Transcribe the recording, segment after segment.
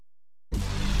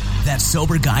That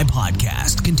Sober Guy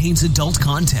podcast contains adult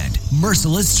content,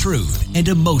 merciless truth, and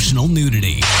emotional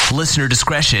nudity. Listener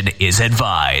discretion is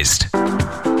advised.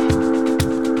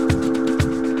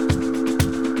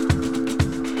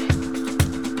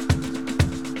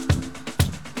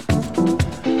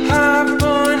 Hop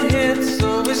on hit,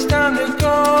 so it's time to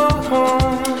go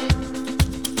home.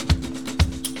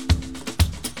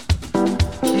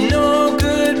 No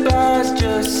goodbyes,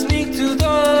 just sneak to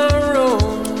the road.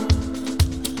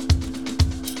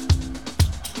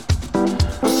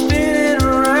 I'm spinning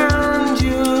around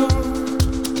you.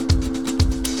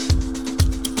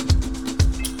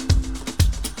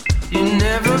 You're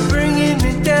never bringing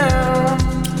me down.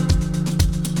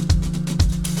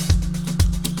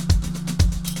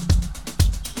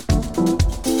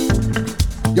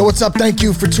 Yo, what's up? Thank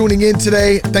you for tuning in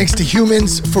today. Thanks to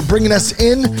Humans for bringing us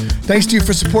in. Thanks to you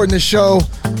for supporting the show.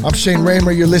 I'm Shane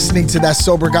Raymer. You're listening to That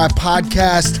Sober Guy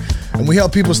podcast, and we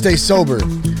help people stay sober.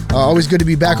 Always good to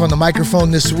be back on the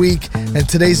microphone this week, and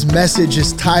today's message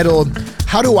is titled,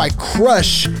 How Do I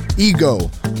Crush Ego?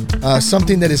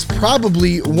 Something that is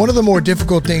probably one of the more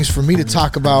difficult things for me to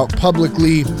talk about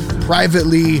publicly,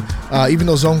 privately, even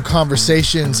those own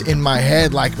conversations in my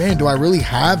head, like, man, do I really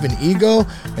have an ego?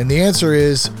 And the answer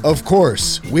is, of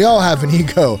course, we all have an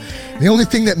ego. The only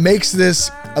thing that makes this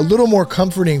a little more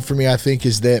comforting for me, I think,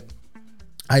 is that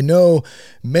I know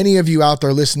many of you out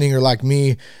there listening are like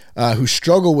me, who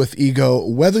struggle with ego,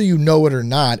 whether you know it or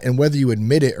not, and whether you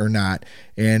admit it or not.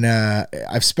 And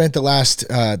I've spent the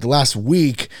last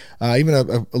week, even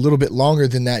a little bit longer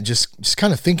than that, just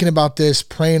kind of thinking about this,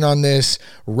 praying on this,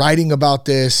 writing about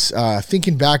this,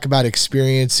 thinking back about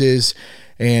experiences.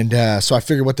 And so I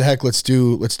figured, what the heck, let's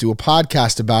do a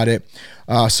podcast about it.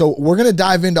 So we're going to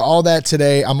dive into all that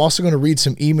today. I'm also going to read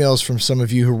some emails from some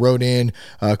of you who wrote in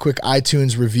a quick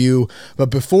iTunes review. But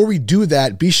before we do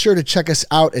that, be sure to check us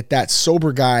out at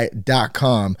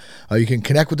thatsoberguy.com. You can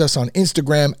connect with us on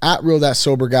Instagram at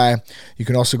 @realthatsoberguy. You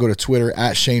can also go to Twitter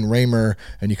at Shane Raymer,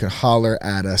 and you can holler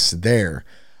at us there.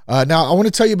 Now, I want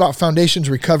to tell you about Foundations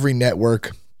Recovery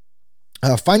Network.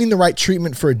 Finding the right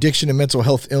treatment for addiction and mental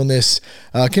health illness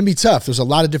can be tough. There's a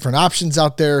lot of different options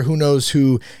out there. Who knows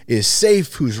who is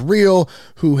safe, who's real,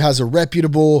 who has a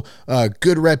reputable,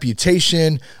 good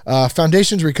reputation.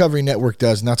 Foundations Recovery Network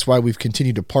does, and that's why we've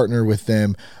continued to partner with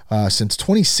them since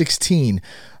 2016.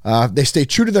 They stay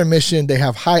true to their mission. They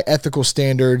have high ethical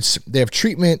standards. They have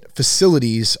treatment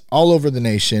facilities all over the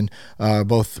nation,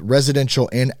 both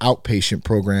residential and outpatient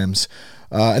programs.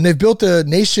 And they've built the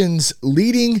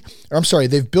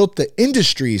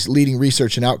industry's leading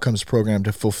research and outcomes program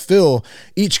to fulfill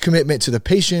each commitment to the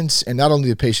patients, and not only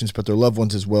the patients, but their loved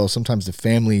ones as well. Sometimes the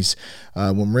families,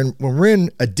 when we're in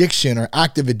addiction or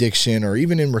active addiction, or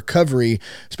even in recovery,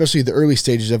 especially the early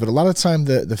stages of it, a lot of the time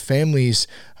the families,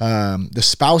 the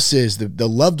spouses, the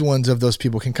loved ones of those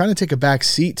people can kind of take a back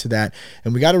seat to that.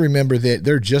 And we got to remember that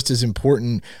they're just as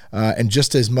important and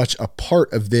just as much a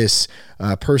part of this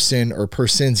person or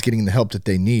persons getting the help that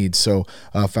they need. So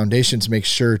Foundations make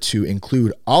sure to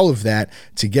include all of that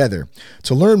together.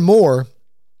 To learn more,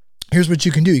 here's what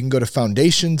you can do. You can go to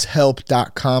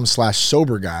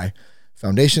foundationshelp.com/soberguy,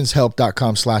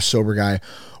 foundationshelp.com/soberguy,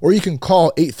 or you can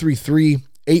call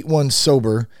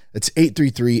 833-81-SOBER. That's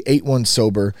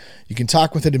 833-81-SOBER. You can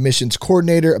talk with an admissions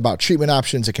coordinator about treatment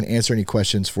options that can answer any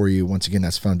questions for you. Once again,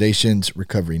 that's Foundations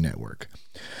Recovery Network.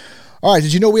 All right,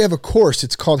 did you know we have a course?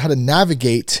 It's called How to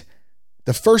Navigate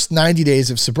the First 90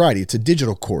 Days of Sobriety. It's a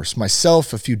digital course.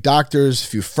 Myself, a few doctors, a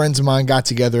few friends of mine got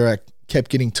together. I kept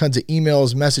getting tons of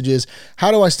emails, messages. How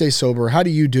do I stay sober? How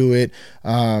do you do it?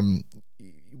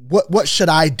 What should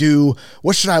I do?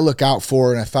 What should I look out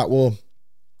for? And I thought, well,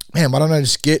 man, why don't I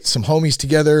just get some homies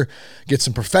together, get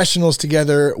some professionals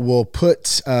together. We'll put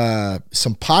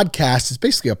some podcasts. It's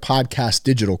basically a podcast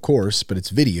digital course, but it's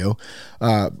video.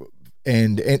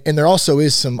 And there also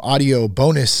is some audio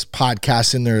bonus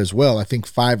podcasts in there as well. I think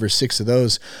 5 or 6 of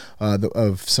those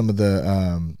of some of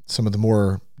the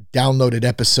more downloaded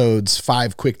episodes,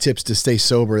 5 quick tips to stay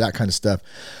sober, that kind of stuff.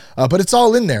 But it's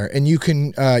all in there, and you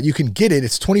can get it.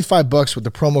 It's $25 with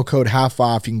the promo code half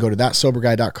off. You can go to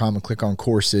thatsoberguy.com and click on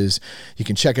courses. You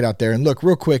can check it out there. And look,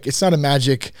 real quick, it's not a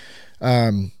magic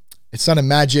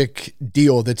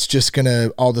deal that's just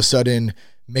gonna all of a sudden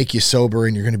make you sober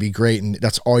and you're going to be great and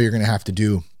that's all you're going to have to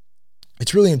do.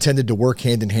 It's really intended to work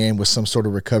hand in hand with some sort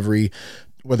of recovery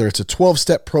whether it's a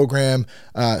 12-step program,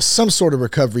 some sort of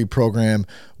recovery program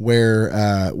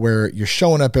where you're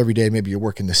showing up every day. Maybe you're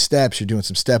working the steps, you're doing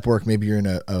some step work. Maybe you're in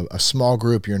a small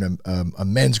group, you're in a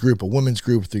men's group, a women's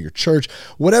group through your church,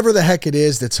 whatever the heck it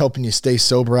is that's helping you stay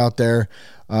sober out there.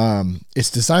 It's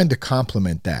designed to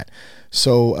complement that.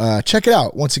 So check it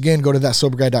out. Once again, go to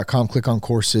thatsoberguy.com, click on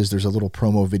courses. There's a little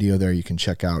promo video there you can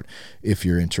check out if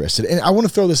you're interested. And I want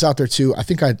to throw this out there too. I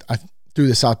think I threw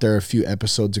this out there a few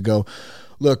episodes ago.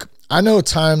 Look, I know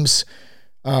times,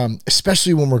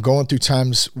 especially when we're going through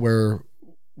times where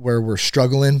we're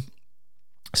struggling,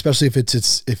 especially if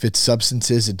it's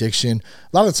substances, addiction.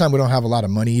 A lot of the time we don't have a lot of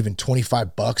money. Even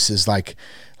 $25 is like,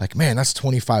 man, that's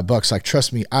 $25. Like,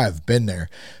 trust me, I've been there.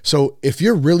 So if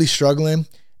you're really struggling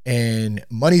and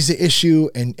money's the issue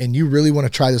and you really want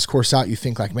to try this course out, you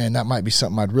think like, man, that might be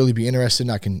something I'd really be interested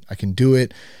in. I can do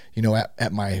it,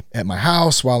 at my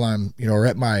house while I'm, or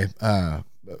at my,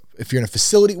 if you're in a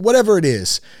facility, whatever it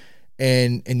is,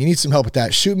 and you need some help with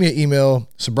that, shoot me an email,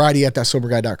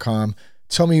 sobriety@thatsoberguy.com.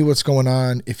 Tell me what's going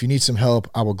on. If you need some help,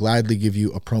 I will gladly give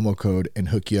you a promo code and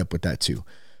hook you up with that too.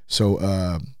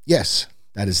 So, yes,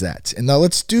 that is that. And now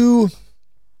let's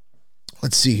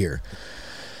see here.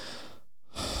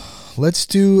 Let's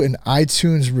do an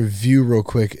iTunes review real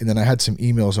quick, and then I had some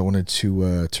emails I wanted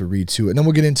to read too, and then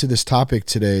we'll get into this topic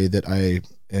today that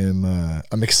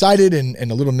I'm excited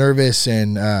and a little nervous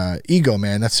and ego,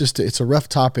 man. It's a rough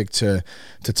topic to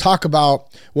talk about.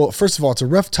 Well, first of all, it's a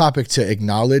rough topic to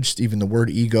acknowledge, even the word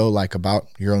ego, like about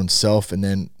your own self, and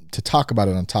then to talk about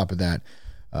it on top of that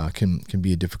can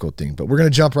be a difficult thing. But we're gonna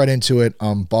jump right into it.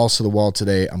 Balls to the wall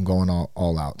today. I'm going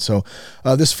all out. So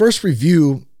this first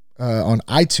review on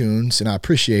iTunes, and I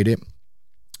appreciate it.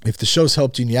 If the show's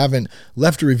helped you and you haven't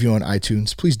left a review on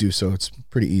iTunes, please do so. It's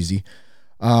pretty easy.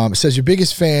 It says, your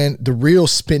biggest fan, the real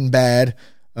Spin Bad.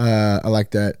 I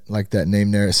like that name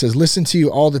there. It says, listen to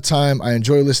you all the time. I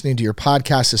enjoy listening to your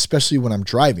podcast, especially when I'm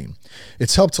driving.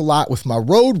 It's helped a lot with my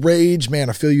road rage.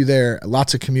 Man, I feel you there.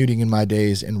 Lots of commuting in my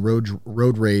days, and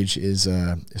road rage is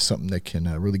something that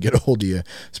can really get a hold of you,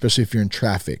 especially if you're in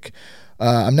traffic.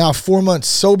 I'm now 4 months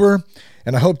sober,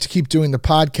 and I hope to keep doing the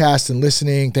podcast and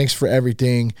listening. Thanks for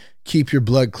everything. Keep your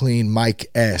blood clean, Mike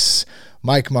S.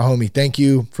 Mike, my homie, thank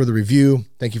you for the review.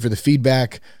 Thank you for the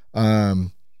feedback.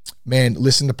 Man,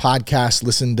 listen to podcasts,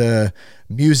 listen to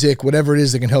music, whatever it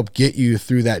is that can help get you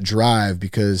through that drive,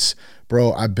 because,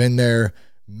 bro, I've been there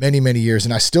many, many years,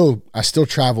 and I still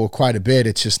travel quite a bit.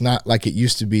 It's just not like it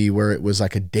used to be where it was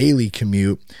like a daily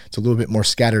commute. It's a little bit more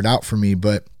scattered out for me,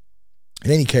 but in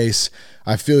any case,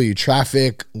 I feel you.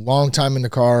 Traffic, long time in the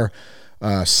car,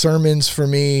 sermons for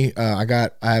me. I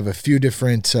have a few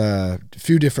different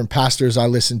pastors I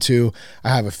listen to. I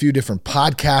have a few different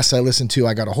podcasts I listen to.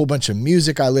 I got a whole bunch of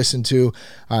music I listen to.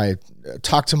 I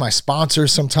talk to my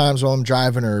sponsors sometimes while I'm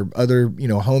driving, or other,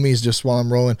 homies just while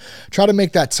I'm rolling. Try to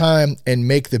make that time and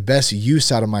make the best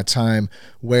use out of my time,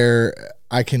 where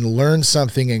I can learn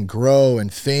something and grow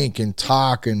and think and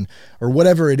talk or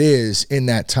whatever it is in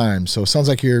that time. So it sounds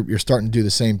like you're starting to do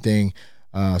the same thing.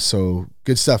 So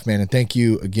good stuff, man. And thank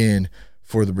you again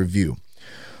for the review.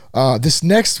 This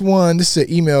next one, this is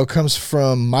an email, comes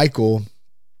from Michael.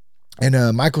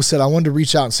 And Michael said, I wanted to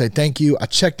reach out and say thank you. I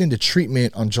checked into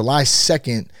treatment on July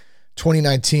 2nd,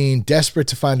 2019, desperate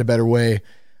to find a better way.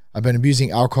 I've been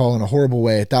abusing alcohol in a horrible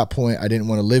way. At that point, I didn't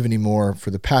want to live anymore.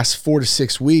 For the past 4 to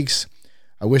 6 weeks,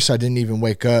 I wish I didn't even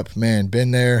wake up. Man,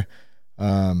 been there.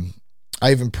 I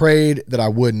even prayed that I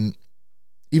wouldn't.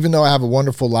 Even though I have a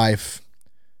wonderful life,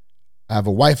 I have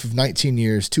a wife of 19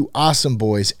 years, 2 awesome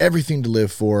boys, everything to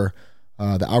live for.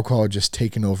 The alcohol just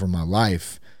taken over my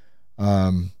life.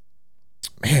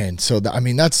 Man, so I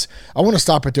want to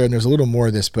stop right there, and there's a little more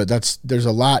of this, but there's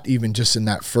a lot even just in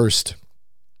that first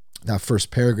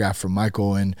paragraph from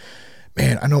Michael. And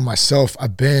man, I know myself,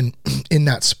 I've been in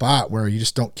that spot where you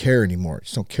just don't care anymore. You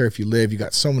just don't care if you live. You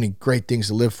got so many great things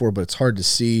to live for, but it's hard to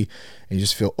see, and you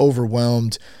just feel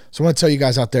overwhelmed. So I want to tell you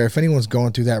guys out there, if anyone's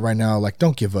going through that right now, like,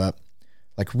 don't give up.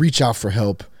 Like, reach out for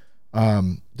help.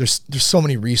 There's so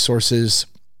many resources.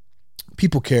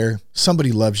 People care.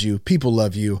 Somebody loves you. People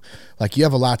love you. Like, you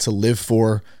have a lot to live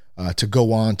for, to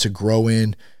go on, to grow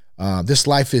in. This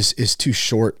life is too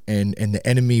short, and the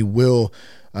enemy will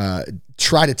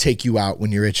try to take you out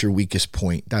when you're at your weakest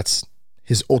point. That's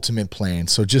his ultimate plan.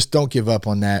 So just don't give up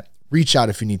on that. Reach out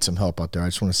if you need some help out there. I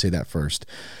just want to say that first.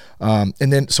 And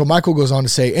then, so Michael goes on to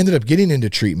say, ended up getting into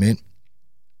treatment,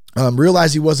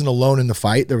 realized he wasn't alone in the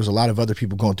fight. There was a lot of other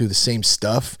people going through the same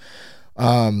stuff.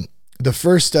 The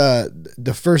first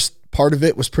Part of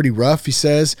it was pretty rough, he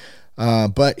says,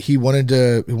 but he wanted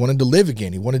to live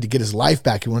again. He wanted to get his life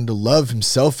back. He wanted to love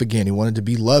himself again. He wanted to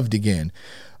be loved again.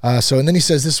 And then he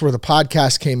says this is where the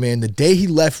podcast came in. The day he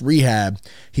left rehab,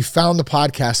 he found the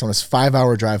podcast on his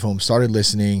 5-hour drive home, started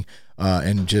listening,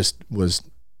 and just was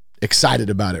excited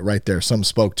about it right there. Something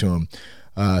spoke to him.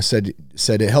 Said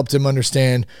it helped him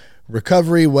understand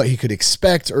recovery, what he could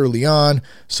expect early on.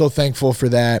 So thankful for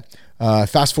that.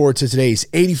 Fast forward to today, he's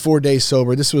 84 days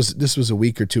sober. This was a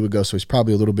week or two ago, so he's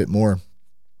probably a little bit more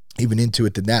even into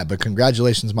it than that. But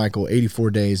congratulations, Michael,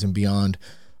 84 days and beyond.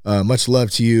 Much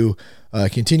love to you.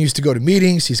 Continues to go to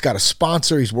meetings. He's got a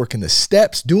sponsor. He's working the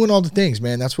steps, doing all the things,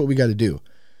 man. That's what we got to do.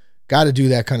 Got to do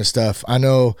that kind of stuff. I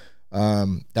know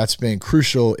that's been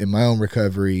crucial in my own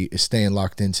recovery, is staying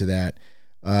locked into that.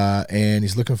 And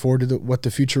he's looking forward to what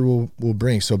the future will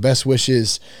bring. So best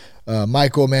wishes,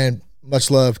 Michael, man.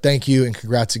 Much love. Thank you. And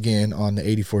congrats again on the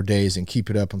 84 days, and keep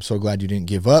it up. I'm so glad you didn't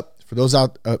give up. For those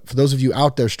of you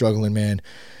out there struggling, man,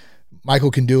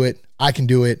 Michael can do it. I can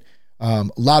do it. A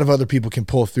lot of other people can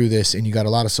pull through this, and you got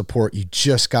a lot of support. You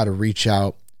just got to reach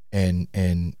out and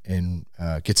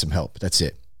get some help. That's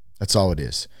it. That's all it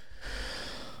is.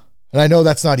 And I know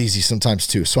that's not easy sometimes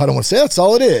too. So I don't want to say that's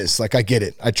all it is. Like, I get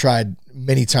it. I tried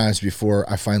many times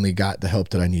before I finally got the help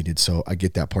that I needed. So I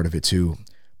get that part of it too.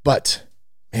 But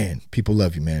man, people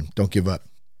love you, man. Don't give up.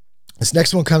 This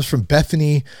next one comes from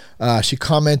Bethany. She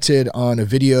commented on a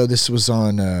video. This was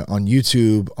on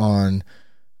YouTube on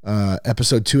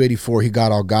episode 284. He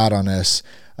got all God on us.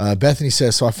 Bethany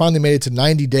says, so I finally made it to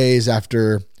 90 days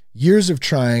after years of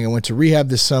trying. I went to rehab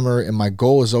this summer, and my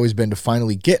goal has always been to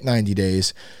finally get 90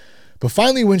 days. But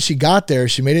finally, when she got there,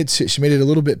 she made it a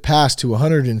little bit past to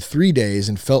 103 days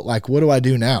and felt like, what do I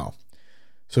do now?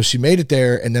 So she made it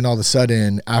there, and then all of a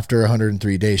sudden, after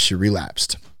 103 days, she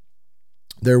relapsed.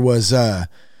 There was, there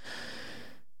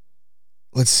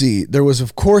was,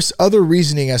 of course, other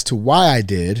reasoning as to why I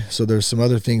did. So there's some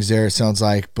other things there, it sounds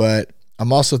like, but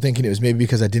I'm also thinking it was maybe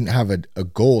because I didn't have a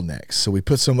goal next. So we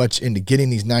put so much into getting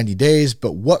these 90 days,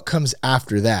 but what comes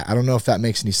after that? I don't know if that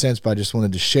makes any sense, but I just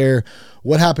wanted to share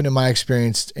what happened in my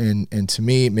experience. And to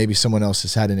me, maybe someone else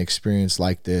has had an experience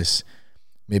like this.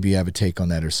 Maybe you have a take on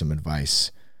that or some advice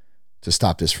to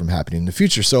stop this from happening in the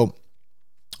future. So,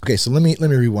 okay, so let me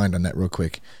rewind on that real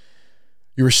quick.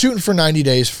 You were shooting for 90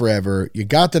 days forever. You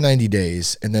got the 90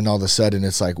 days, and then all of a sudden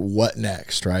it's like, what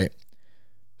next, right?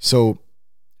 So,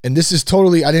 and this is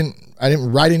totally, I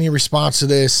didn't write any response to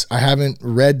this. I haven't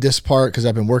read this part because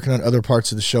I've been working on other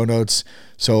parts of the show notes.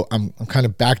 So I'm kind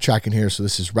of backtracking here. So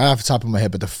this is right off the top of my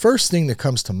head. But the first thing that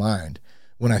comes to mind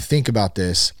when I think about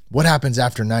this, what happens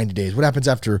after 90 days? What happens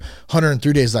after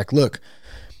 103 days? Like, look,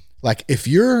 like if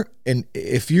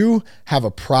you have a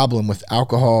problem with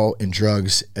alcohol and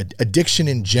drugs, addiction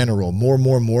in general,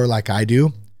 more like I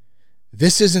do,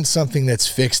 this isn't something that's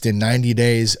fixed in 90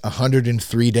 days,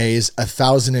 103 days,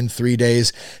 1,003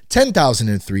 days,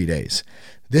 10,003 days.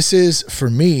 This is, for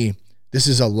me, this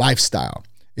is a lifestyle.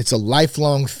 It's a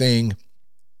lifelong thing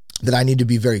that I need to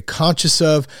be very conscious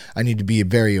of. I need to be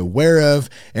very aware of,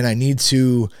 and I need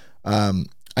to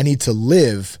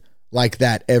live like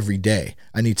that every day.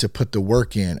 I need to put the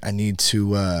work in. I need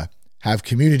to have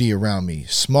community around me,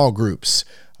 small groups,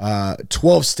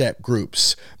 12-step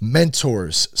groups,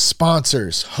 mentors,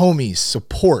 sponsors, homies,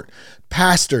 support,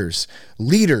 pastors,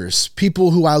 leaders, people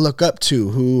who I look up to,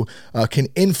 who can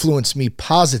influence me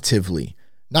positively,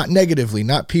 not negatively,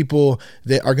 not people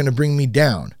that are going to bring me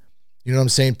down. You know what I'm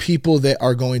saying? People that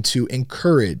are going to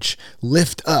encourage,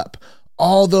 lift up,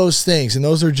 all those things. And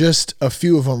those are just a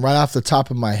few of them right off the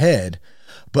top of my head.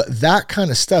 But that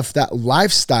kind of stuff, that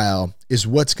lifestyle is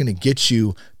what's going to get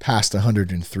you past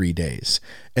 103 days.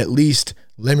 At least,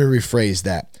 let me rephrase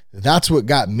that. That's what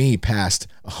got me past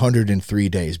 103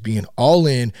 days, being all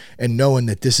in and knowing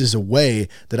that this is a way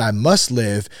that I must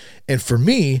live. And for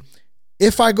me,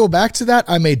 if I go back to that,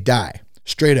 I may die.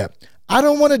 Straight up. I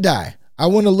don't want to die. I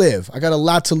want to live. I got a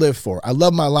lot to live for. I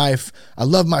love my life. I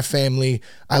love my family.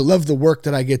 I love the work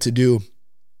that I get to do.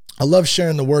 I love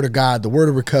sharing the word of God, the word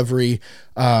of recovery.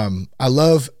 I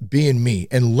love being me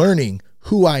and learning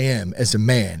who I am as a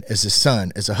man, as a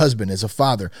son, as a husband, as a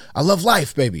father. I love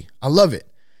life, baby. I love it.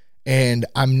 And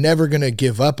I'm never going to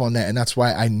give up on that. And that's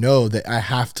why I know that I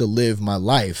have to live my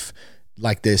life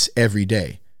like this every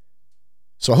day.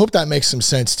 So I hope that makes some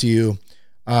sense to you.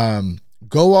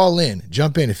 Go all in,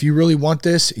 jump in. If you really want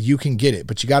this, you can get it,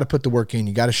 but you got to put the work in,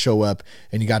 you got to show up,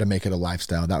 and you got to make it a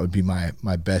lifestyle. That would be my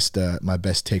best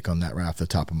take on that right off the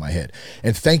top of my head.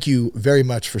 And thank you very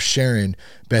much for sharing,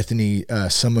 Bethany,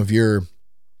 some of your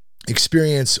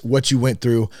experience what you went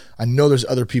through. I know there's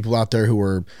other people out there who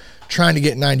are trying to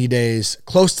get 90 days,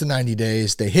 close to 90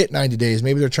 days. They hit 90 days.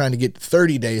 Maybe they're trying to get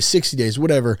 30 days, 60 days,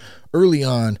 whatever, early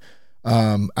on.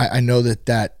 I know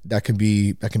that can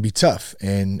be tough,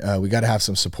 and we got to have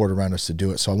some support around us to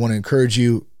do it. So I want to encourage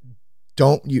you,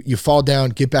 you fall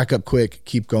down, get back up quick,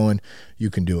 keep going.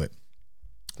 You can do it.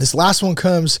 This last one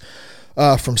comes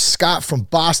from Scott from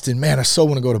Boston. Man, I so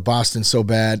want to go to Boston so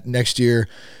bad next year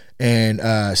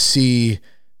and see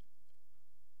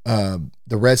the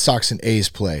Red Sox and A's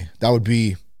play. That would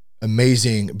be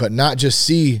amazing, but not just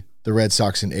see the Red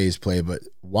Sox and A's play, but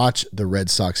watch the Red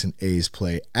Sox and A's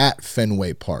play at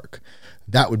Fenway Park.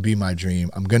 That would be my dream.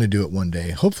 I'm going to do it one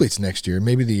day. Hopefully it's next year,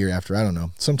 maybe the year after. I don't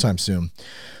know, sometime soon.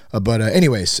 But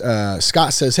anyways,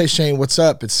 Scott says, "Hey Shane, what's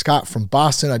up? It's Scott from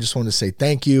Boston. I just wanted to say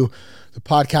thank you. The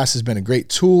podcast has been a great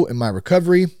tool in my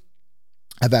recovery.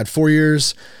 I've had 4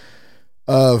 years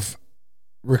of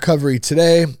recovery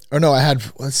today. Or no, I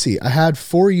had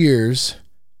 4 years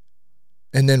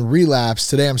and then relapse.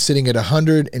 Today I'm sitting at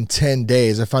 110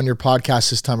 days. I found your podcast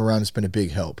this time around. It's been a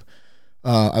big help.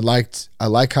 I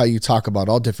like how you talk about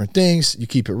all different things. You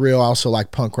keep it real. I also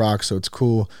like punk rock, so it's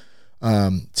cool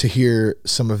to hear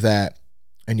some of that.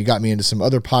 And you got me into some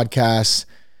other podcasts.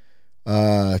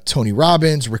 Tony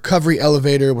Robbins, Recovery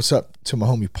Elevator. What's up to my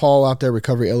homie Paul out there?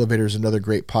 Recovery Elevator is another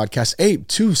great podcast. Hey,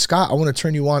 too, Scott, I want to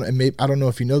turn you on, and maybe, I don't know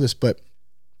if you know this, but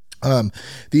the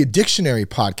Addictionary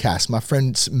podcast, my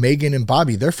friends Megan and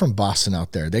Bobby, they're from Boston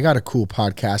out there. They got a cool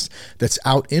podcast that's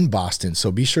out in Boston,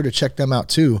 so be sure to check them out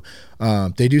too.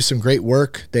 They do some great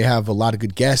work. They have a lot of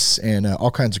good guests and all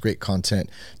kinds of great content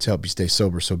to help you stay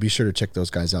sober, so be sure to check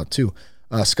those guys out too.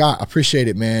 Scott, I appreciate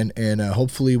it, man, and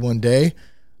hopefully one day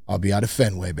I'll be out of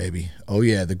Fenway, baby. Oh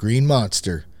yeah, the Green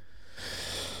Monster.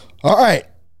 All right.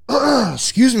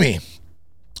 Excuse me.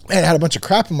 Man, I had a bunch of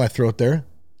crap in my throat there.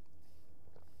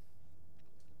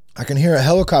 I can hear a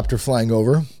helicopter flying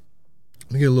over.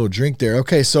 Let me get a little drink there.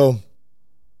 Okay, so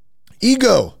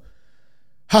ego.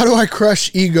 How do I crush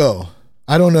ego?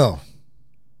 I don't know.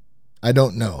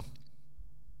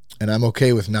 And I'm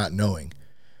okay with not knowing.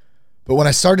 But when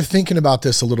I started thinking about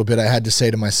this a little bit, I had to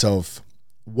say to myself,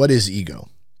 what is ego?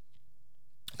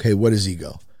 Okay, what is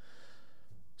ego?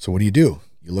 So what do?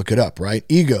 You look it up, right?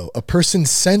 Ego, a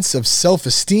person's sense of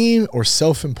self-esteem or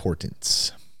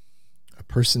self-importance. A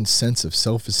person's sense of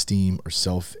self-esteem or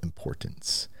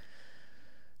self-importance.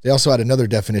 They also had another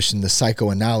definition, the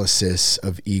psychoanalysis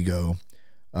of ego,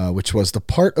 which was the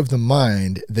part of the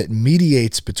mind that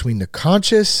mediates between the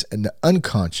conscious and the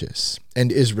unconscious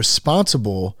and is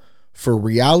responsible for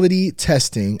reality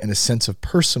testing and a sense of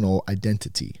personal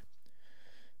identity.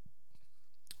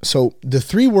 So the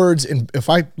three words, and if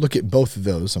I look at both of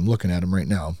those, I'm looking at them right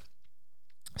now,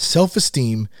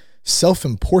 self-esteem,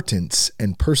 self-importance,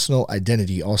 and personal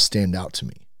identity all stand out to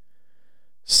me.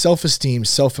 Self-esteem,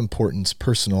 self-importance,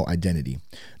 personal identity.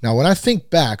 Now, when I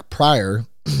think back prior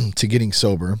to getting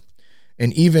sober,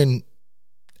 and even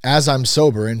as I'm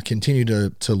sober and continue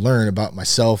to learn about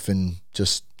myself and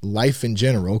just life in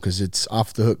general, because it's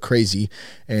off the hook crazy,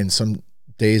 and some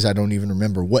days I don't even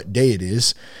remember what day it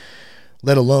is,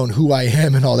 let alone who I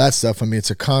am and all that stuff. I mean, it's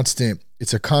a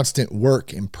constant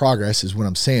work in progress is what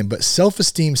I'm saying. But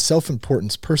self-esteem,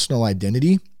 self-importance, personal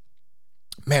identity,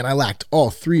 man, I lacked all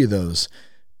three of those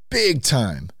big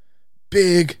time,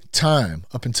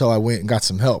 up until I went and got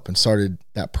some help and started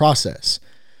that process.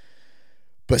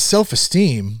 But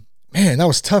self-esteem, man, that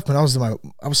was tough, man.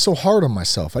 I was so hard on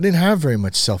myself. I didn't have very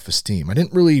much self-esteem. I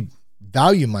didn't really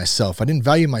value myself. I didn't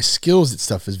value my skills and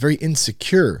stuff. I was very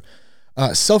insecure.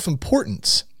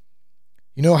 Self-importance.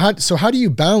 How do you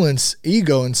balance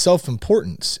ego and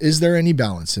self-importance? Is there any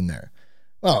balance in there?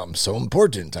 Well, I'm so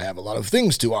important. I have a lot of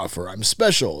things to offer. I'm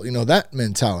special. That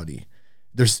mentality.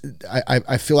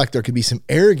 I feel like there could be some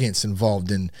arrogance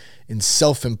involved in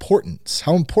self-importance.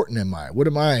 How important am I? What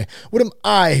am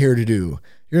I here to do?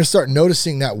 You're going to start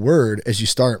noticing that word as you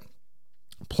start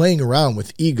playing around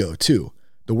with ego too.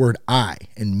 The word I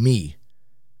and me.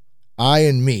 I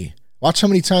and me. Watch how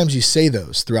many times you say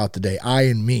those throughout the day. I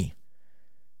and me.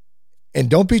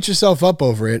 And don't beat yourself up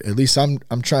over it. At least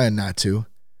I'm trying not to,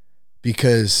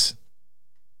 because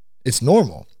it's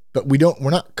normal. But we're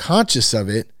not conscious of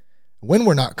it. When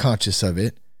we're not conscious of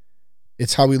it,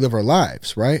 it's how we live our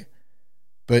lives, right?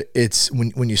 But it's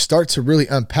when you start to really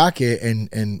unpack it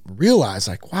and realize,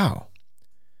 like, wow,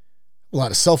 a lot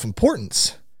of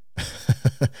self-importance.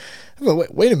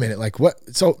 Wait a minute, like what?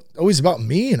 It's always about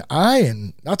me and I,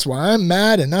 and that's why I'm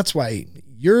mad, and that's why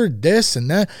you're this and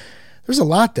that. There's a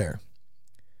lot there.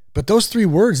 But those three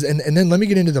words, and then let me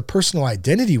get into the personal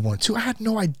identity one too. I had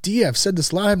no idea. I've said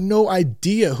this a lot. I have no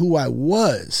idea who I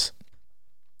was.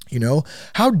 You know,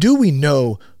 how do we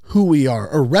know who we are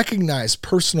or recognize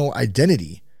personal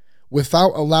identity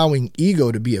without allowing ego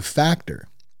to be a factor?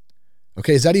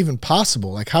 Okay, is that even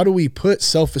possible? Like, how do we put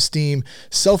self-esteem,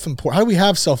 how do we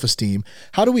have self-esteem?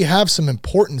 How do we have some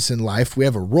importance in life? We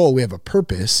have a role, we have a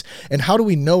purpose. And how do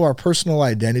we know our personal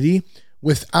identity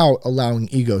without allowing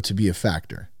ego to be a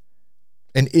factor?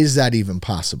 And is that even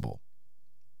possible?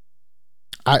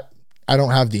 I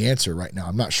don't have the answer right now.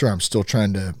 I'm not sure. I'm still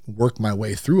trying to work my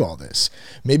way through all this.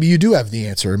 Maybe you do have the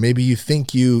answer, or maybe you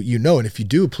think you know. And if you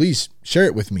do, please share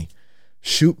it with me.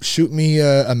 Shoot me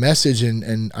a message,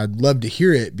 and I'd love to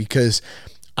hear it, because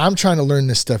I'm trying to learn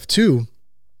this stuff too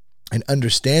and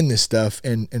understand this stuff.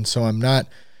 And so I'm not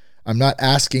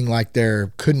asking like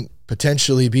there couldn't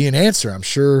potentially be an answer. I'm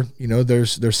sure, you know,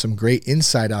 there's some great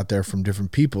insight out there from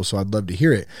different people. So I'd love to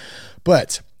hear it.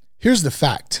 But here's the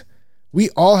fact. We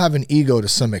all have an ego to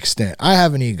some extent. I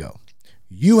have an ego.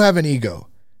 You have an ego.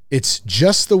 It's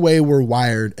just the way we're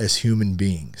wired as human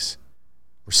beings.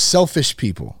 We're selfish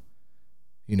people.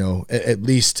 You know, at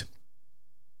least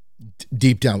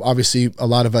deep down. Obviously, a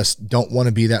lot of us don't want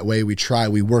to be that way. We try.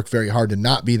 We work very hard to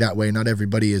not be that way. Not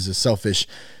everybody is a selfish,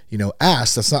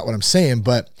 ass. That's not what I'm saying.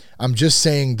 But I'm just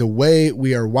saying the way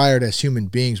we are wired as human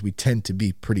beings, we tend to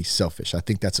be pretty selfish. I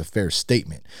think that's a fair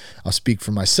statement. I'll speak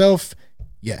for myself.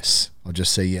 Yes. I'll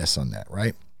just say yes on that,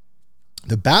 right?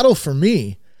 The battle for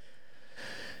me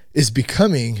is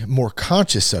becoming more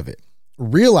conscious of it,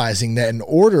 realizing that in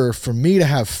order for me to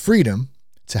have freedom,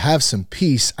 to have some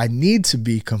peace, I need to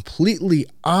be completely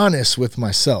honest with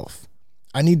myself.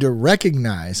 I need to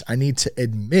recognize, I need to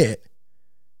admit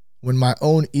when my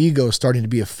own ego is starting to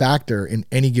be a factor in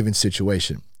any given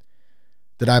situation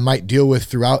that I might deal with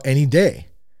throughout any day.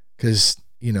 Because,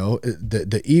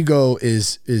 the ego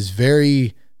is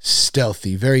very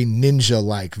stealthy, very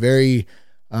ninja-like, very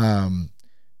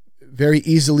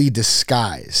easily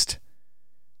disguised.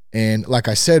 And like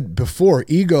I said before,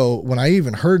 ego, when I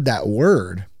even heard that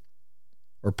word,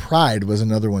 or pride was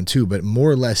another one too, but more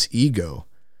or less ego,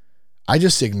 I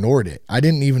just ignored it. I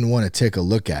didn't even want to take a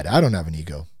look at it. I don't have an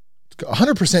ego.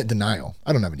 100% denial.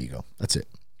 I don't have an ego. That's it.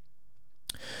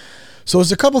 So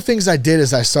there's a couple things I did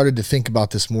as I started to think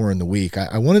about this more in the week.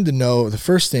 I wanted to know, the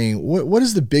first thing, what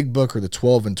does the big book or the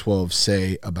 12 and 12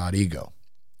 say about ego?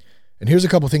 And here's a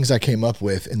couple things I came up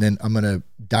with, and then I'm going to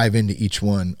dive into each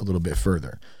one a little bit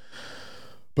further.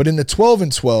 But in the 12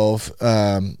 and 12,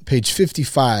 page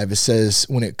 55, it says,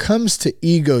 when it comes to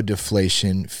ego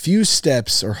deflation, few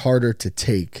steps are harder to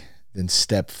take than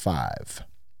step 5.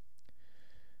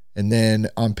 And then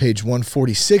on page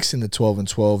 146 in the 12 and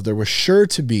 12, there was sure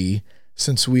to be,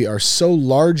 since we are so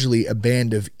largely a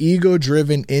band of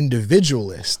ego-driven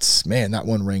individualists. Man, that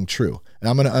one rang true. And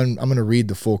I'm gonna read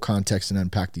the full context and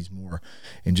unpack these more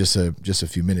in just a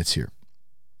few minutes here.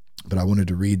 But I wanted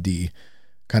to read the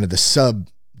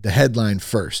headline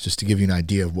first, just to give you an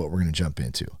idea of what we're going to jump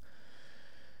into.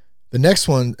 The next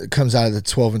one comes out of the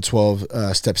 12 and 12,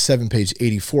 step 7, page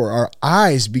 84. Our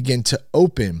eyes begin to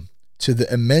open to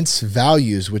the immense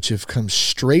values which have come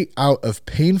straight out of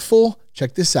painful,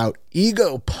 check this out,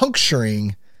 ego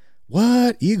puncturing.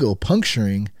 What? Ego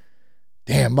puncturing?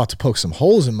 Damn, I'm about to poke some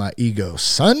holes in my ego,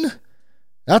 son.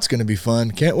 That's going to be fun.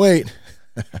 Can't wait.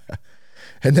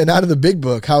 And then out of the big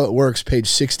book, How It Works, page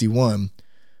 61,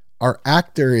 our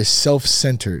actor is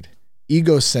self-centered,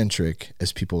 egocentric,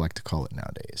 as people like to call it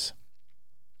nowadays.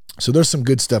 So there's some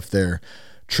good stuff there.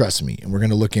 Trust me, and we're going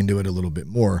to look into it a little bit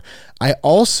more. I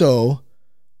also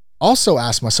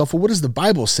asked myself, well, what does the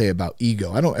Bible say about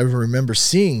ego? I don't ever remember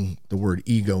seeing the word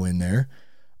ego in there.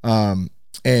 And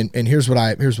here's what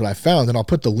I found, and I'll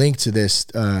put the link to this.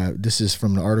 This is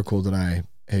from an article that I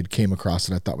had came across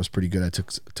that I thought was pretty good. I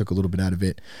took a little bit out of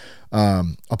it.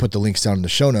 I'll put the links down in the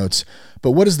show notes.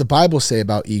 But what does the Bible say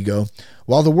about ego?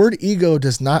 While the word ego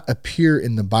does not appear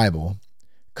in the Bible,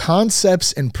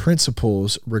 concepts and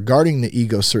principles regarding the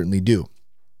ego certainly do.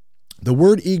 The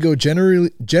word ego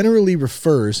generally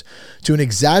refers to an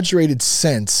exaggerated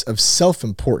sense of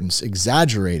self-importance.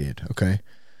 Exaggerated, okay?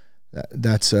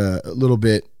 That's a little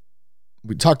bit,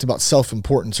 we talked about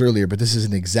self-importance earlier, but this is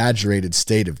an exaggerated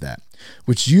state of that,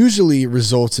 which usually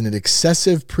results in an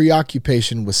excessive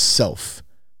preoccupation with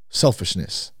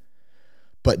selfishness.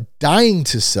 But dying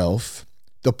to self,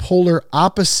 the polar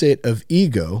opposite of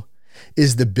ego,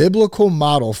 is the biblical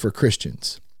model for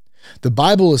Christians. The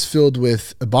Bible is filled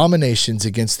with abominations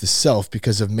against the self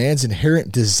because of man's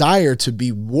inherent desire to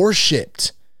be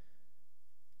worshipped.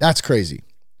 That's crazy.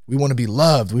 We want to be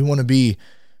loved. We want to be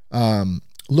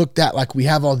looked at like we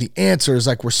have all the answers,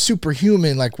 like we're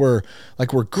superhuman, like we're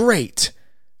great.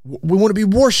 We want to be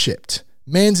worshipped.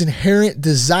 Man's inherent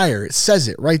desire. It says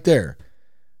it right there.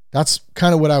 That's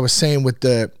kind of what I was saying with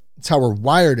it's how we're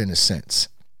wired in a sense.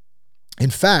 In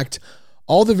fact,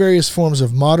 all the various forms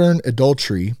of modern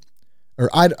adultery, or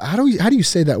how do you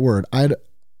say that word? I'm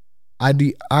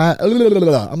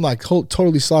like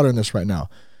totally slaughtering this right now.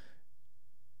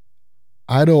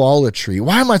 Idolatry.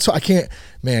 Why am I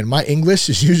man, my English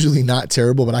is usually not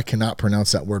terrible, but I cannot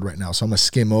pronounce that word right now. So I'm going to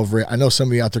skim over it. I know some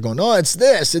of you out there going, oh, it's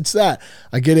this, it's that.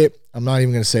 I get it. I'm not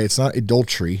even going to say it's not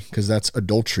adultery because that's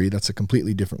adultery. That's a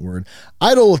completely different word.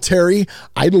 Idolatry.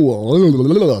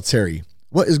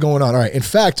 What is going on? All right. In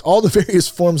fact, all the various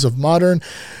forms of modern,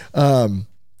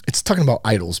 it's talking about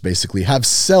idols basically, have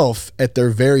self at their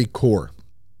very core.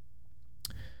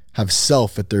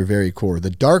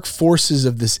 The dark forces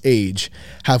of this age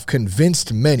have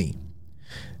convinced many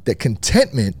that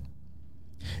contentment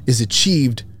is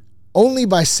achieved only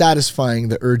by satisfying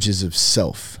the urges of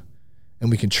self. And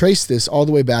we can trace this all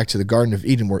the way back to the Garden of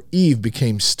Eden, where Eve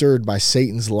became stirred by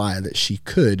Satan's lie that she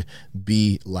could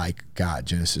be like God,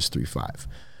 Genesis 3:5.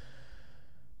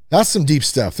 That's some deep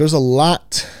stuff. There's a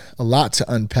lot to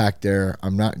unpack there.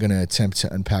 I'm not going to attempt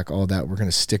to unpack all that. We're going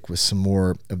to stick with some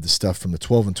more of the stuff from the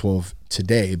 12 and 12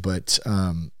 today. But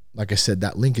like I said,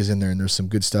 that link is in there and there's some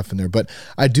good stuff in there. But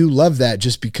I do love that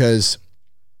just because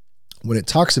when it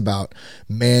talks about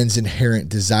man's inherent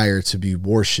desire to be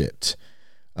worshiped,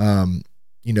 all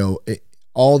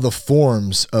the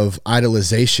forms of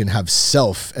idolization have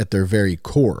self at their very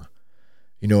core.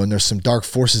 And there's some dark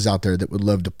forces out there that would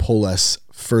love to pull us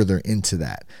further into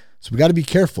that. So we got to be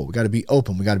careful. We got to be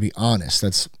open. We got to be honest.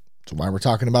 That's why we're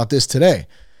talking about this today.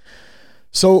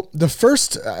 So the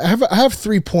first, I have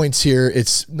 3 points here.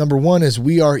 It's number 1 is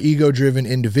we are ego-driven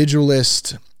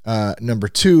individualists. Number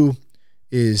 2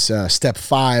 is step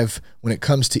 5. When it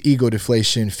comes to ego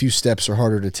deflation, few steps are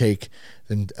harder to take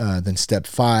than step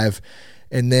 5.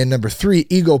 And then number 3,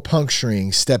 ego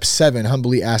puncturing. Step 7,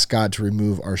 humbly ask God to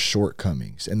remove our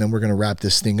shortcomings. And then we're going to wrap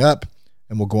this thing up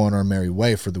and we'll go on our merry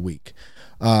way for the week.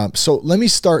 So let me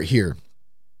start here.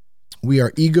 We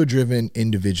are ego-driven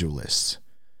individualists.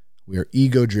 Now,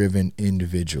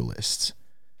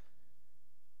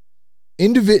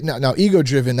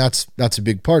 ego-driven, that's a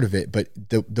big part of it. But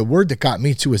the word that got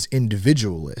me too is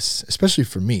individualists, especially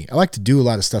for me. I like to do a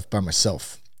lot of stuff by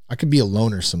myself. I could be a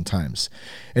loner sometimes.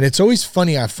 And it's always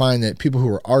funny, I find that people who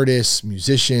are artists,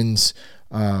 musicians,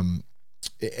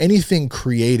 anything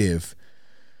creative,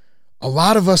 a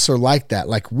lot of us are like that.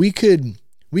 Like we can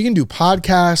do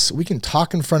podcasts, we can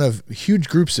talk in front of huge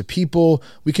groups of people,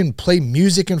 we can play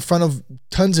music in front of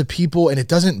tons of people and it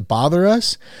doesn't bother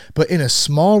us. But in a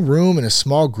small room, in a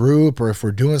small group, or if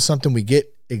we're doing something, we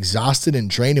get exhausted and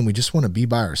drained and we just want to be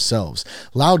by ourselves.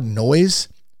 Loud noise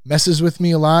messes with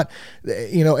me a lot,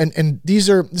 and this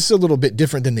is a little bit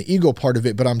different than the ego part of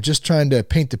it, but I'm just trying to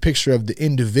paint the picture of the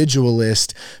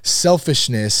individualist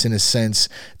selfishness in a sense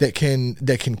that can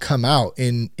come out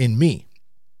in me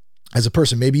as a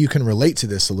person. Maybe you can relate to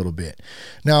this a little bit.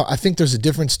 Now, I think there's a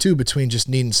difference too between just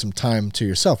needing some time to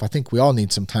yourself. I think we all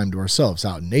need some time to ourselves,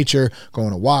 out in nature, go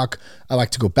on a walk. I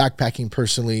like to go backpacking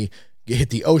personally,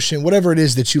 hit the ocean, whatever it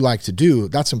is that you like to do.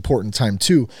 That's important time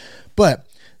too. But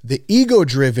the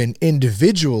ego-driven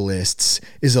individualists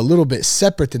is a little bit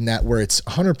separate than that, where it's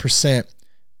 100%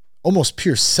 almost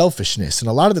pure selfishness. And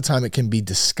a lot of the time it can be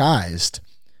disguised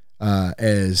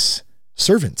as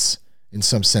servants in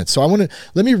some sense. So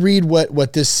let me read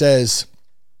what this says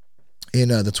in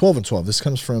the 12 and 12. This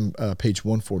comes from page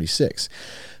 146. It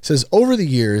says, over the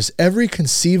years, every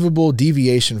conceivable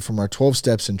deviation from our 12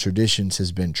 steps and traditions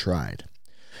has been tried.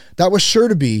 That was sure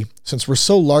to be, since we're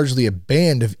so largely a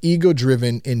band of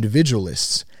ego-driven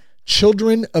individualists,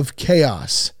 children of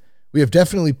chaos. We have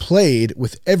definitely played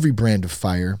with every brand of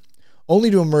fire, only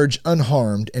to emerge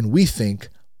unharmed and, we think,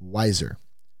 wiser.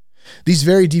 These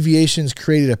very deviations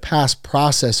created a past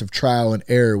process of trial and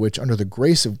error, which, under the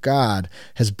grace of God,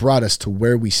 has brought us to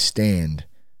where we stand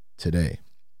today.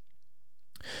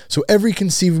 So every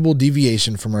conceivable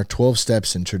deviation from our 12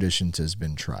 steps and traditions has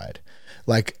been tried.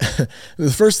 Like,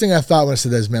 the first thing I thought when I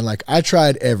said that is, man, like, I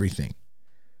tried everything.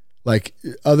 Like,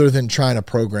 other than trying to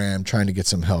program, trying to get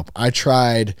some help. I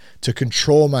tried to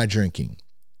control my drinking.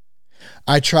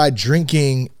 I tried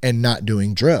drinking and not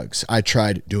doing drugs. I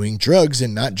tried doing drugs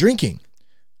and not drinking.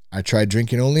 I tried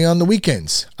drinking only on the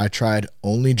weekends. I tried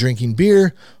only drinking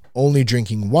beer, only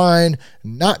drinking wine,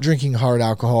 not drinking hard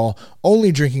alcohol,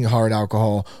 only drinking hard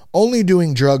alcohol, only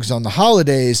doing drugs on the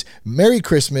holidays. Merry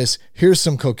Christmas. Here's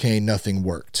some cocaine. Nothing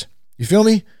worked. You feel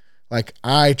me? Like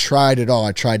I tried it all.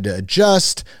 I tried to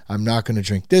adjust. I'm not going to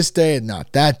drink this day and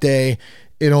not that day.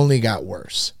 It only got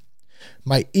worse.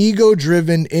 My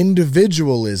ego-driven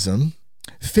individualism,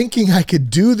 thinking I could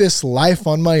do this life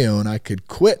on my own, I could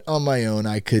quit on my own,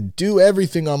 I could do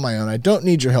everything on my own. I don't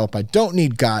need your help. I don't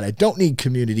need God. I don't need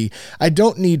community. I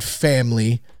don't need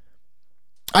family.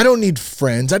 I don't need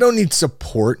friends. I don't need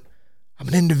support. I'm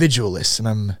an individualist and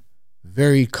I'm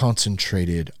very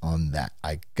concentrated on that.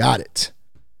 I got it.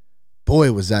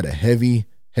 Boy, was that a heavy,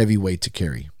 heavy weight to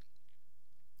carry.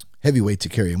 Heavy weight to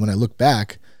carry. And when I look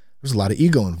back, there's a lot of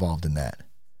ego involved in that.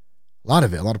 A lot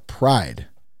of it, a lot of pride.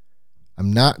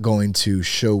 I'm not going to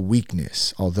show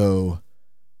weakness, although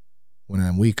when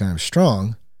I'm weak, I'm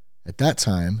strong. At that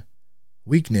time,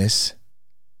 weakness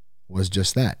was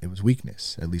just that. It was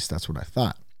weakness. At least that's what I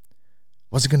thought.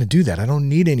 Wasn't going to do that. I don't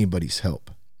need anybody's help.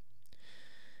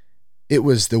 It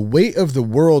was the weight of the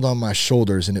world on my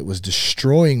shoulders, and it was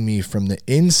destroying me from the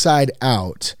inside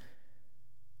out.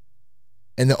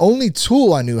 And the only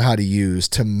tool I knew how to use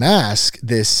to mask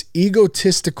this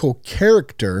egotistical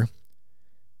character,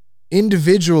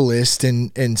 individualist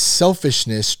and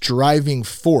selfishness driving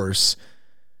force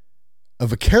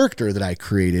of a character that I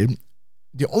created,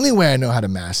 the only way I know how to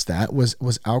mask that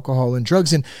was alcohol and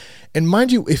drugs. And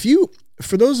mind you,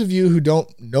 for those of you who don't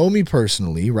know me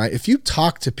personally, right, if you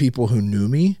talk to people who knew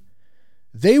me,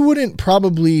 they wouldn't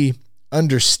probably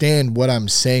understand what I'm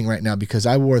saying right now because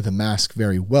I wore the mask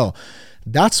very well.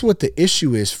 That's what the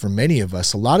issue is for many of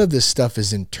us. A lot of this stuff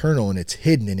is internal and it's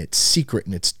hidden and it's secret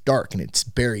and it's dark and it's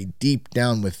buried deep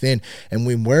down within. And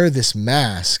we wear this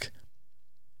mask.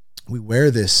 We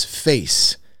wear this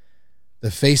face,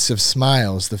 the face of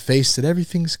smiles, the face that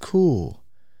everything's cool.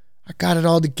 I got it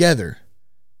all together.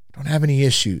 I don't have any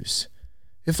issues.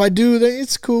 If I do, then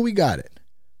it's cool. We got it.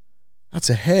 That's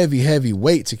a heavy, heavy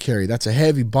weight to carry. That's a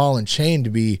heavy ball and chain to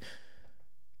be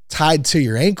tied to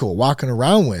your ankle, walking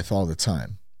around with all the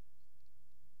time.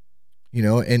 You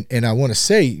know, and I want to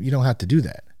say you don't have to do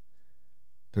that.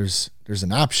 There's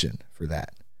an option for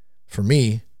that. For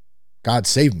me, God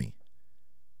saved me.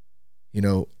 You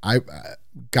know,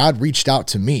 God reached out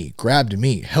to me, grabbed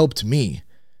me, helped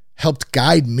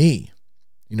guide me.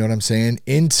 You know what I'm saying?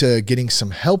 Into getting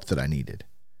some help that I needed.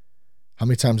 How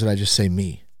many times did I just say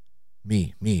me?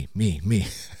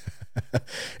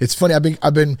 It's funny.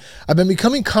 I've been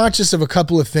becoming conscious of a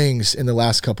couple of things in the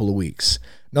last couple of weeks.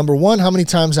 Number one, how many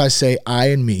times I say I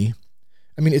and me.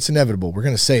 I mean, it's inevitable. We're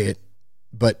going to say it,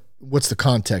 but what's the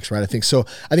context, right? I think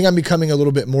I'm becoming a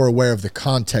little bit more aware of the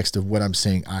context of what I'm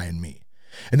saying I and me.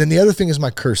 And then the other thing is my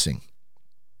cursing.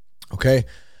 Okay.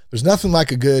 There's nothing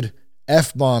like a good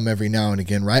F-bomb every now and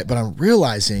again, right? But I'm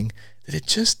realizing that it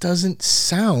just doesn't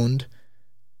sound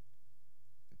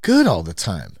good all the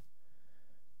time.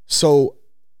 So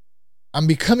I'm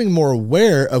becoming more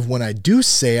aware of when I do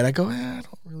say it, I go, I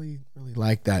don't really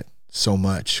like that so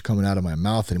much coming out of my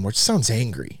mouth anymore. It sounds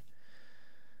angry.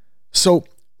 So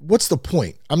what's the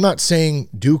point? I'm not saying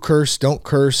do curse, don't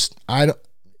curse.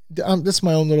 That's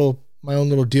my own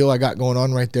little deal I got going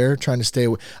on right there, trying to stay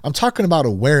away. I'm talking about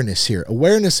awareness here,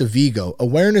 awareness of ego,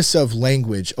 awareness of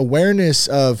language, awareness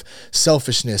of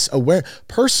selfishness,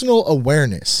 personal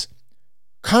awareness,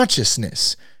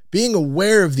 consciousness. Being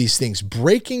aware of these things,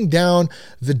 breaking down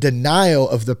the denial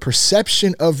of the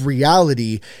perception of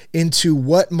reality into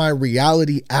what my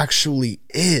reality actually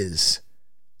is.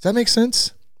 Does that make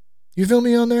sense? You feel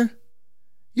me on there?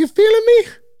 You feeling me?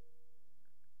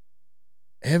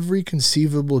 Every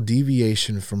conceivable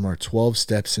deviation from our 12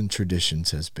 steps and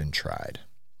traditions has been tried.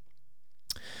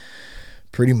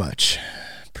 Pretty much.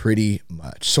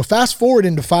 So fast forward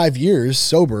into 5 years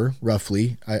sober,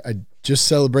 roughly. I just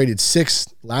celebrated 6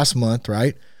 last month,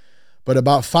 right? But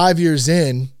about 5 years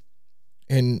in,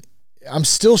 and I'm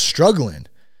still struggling.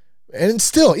 And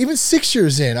still, even 6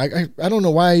 years in, I don't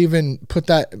know why I even put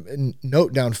that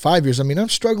note down 5 years. I mean, I'm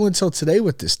struggling till today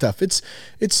with this stuff.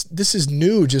 This is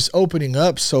new, just opening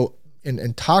up. So,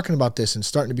 and talking about this and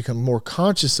starting to become more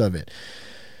conscious of it.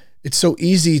 It's so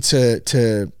easy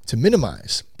to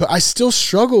minimize, but I still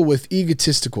struggle with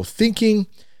egotistical thinking,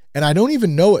 and I don't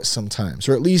even know it sometimes,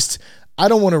 or at least I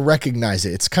don't want to recognize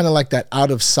it. It's kind of like that out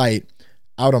of sight,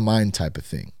 out of mind type of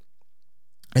thing.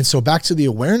 And so back to the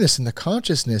awareness and the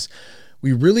consciousness,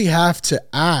 we really have to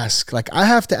ask, like I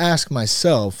have to ask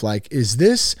myself, like, is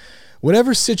this,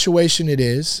 whatever situation it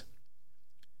is,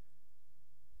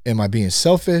 am I being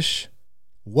selfish?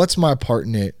 What's my part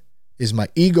in it? Is my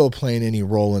ego playing any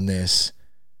role in this?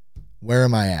 Where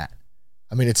am I at?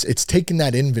 I mean, it's taking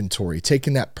that inventory,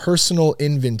 taking that personal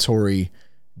inventory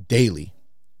daily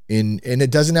And it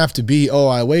doesn't have to be,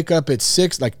 I wake up at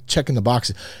 6, like checking the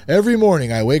boxes. Every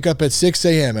morning I wake up at 6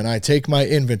 a.m. and I take my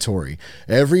inventory.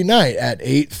 Every night at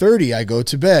 8:30 I go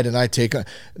to bed and I take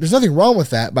there's nothing wrong with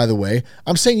that, by the way.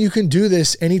 I'm saying you can do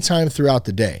this anytime throughout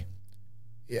the day.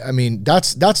 I mean,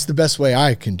 that's the best way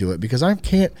I can do it, because I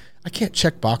can't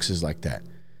check boxes like that.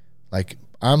 Like,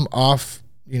 I'm off,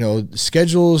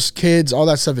 schedules, kids, all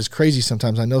that stuff is crazy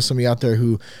sometimes. I know some of you out there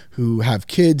who have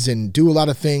kids and do a lot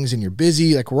of things, and you're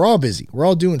busy. Like, we're all busy. We're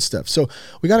all doing stuff. So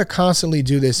we got to constantly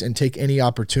do this and take any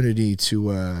opportunity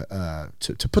to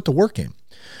put the work in.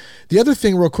 The other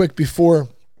thing real quick before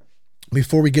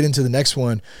we get into the next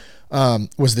one,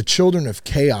 was the Children of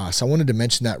Chaos. I wanted to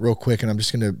mention that real quick, and I'm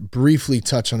just going to briefly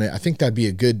touch on it. I think that'd be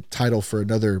a good title for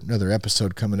another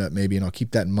episode coming up maybe, and I'll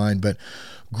keep that in mind. But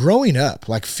growing up,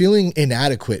 like feeling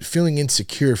inadequate, feeling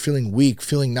insecure, feeling weak,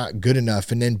 feeling not good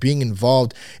enough, and then being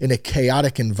involved in a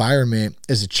chaotic environment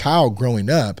as a child growing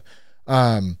up,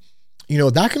 that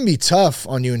can be tough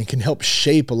on you, and it can help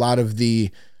shape a lot of the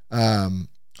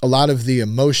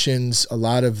emotions, a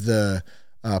lot of the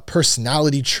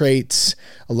personality traits,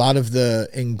 a lot of the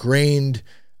ingrained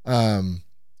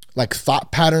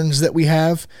thought patterns that we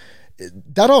have.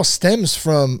 That all stems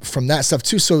from that stuff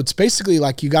too. So it's basically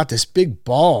like you got this big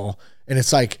ball, and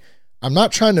it's like, I'm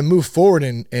not trying to move forward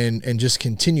and just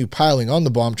continue piling on the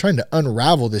ball. I'm trying to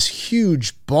unravel this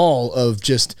huge ball of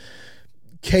just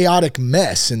chaotic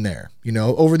mess in there,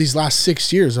 over these last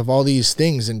 6 years of all these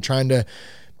things, and trying to,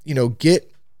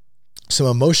 get some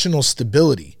emotional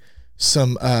stability,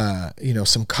 some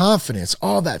confidence,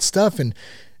 all that stuff. And,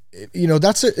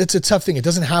 it's a tough thing. It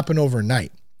doesn't happen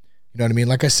overnight. You know what I mean?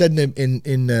 Like I said in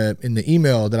the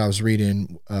email that I was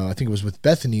reading, I think it was with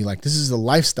Bethany, like, this is the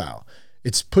lifestyle.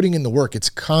 It's putting in the work. It's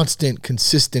constant,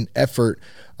 consistent effort,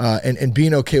 and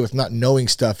being okay with not knowing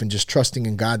stuff and just trusting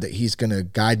in God that he's going to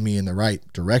guide me in the right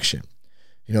direction.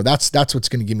 That's what's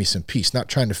going to give me some peace, not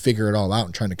trying to figure it all out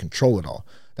and trying to control it all.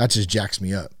 That just jacks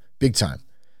me up big time.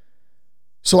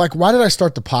 So, like, why did I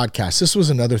start the podcast? This was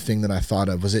another thing that I thought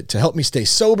of. Was it to help me stay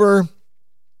sober?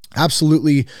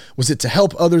 Absolutely. Was it to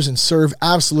help others and serve?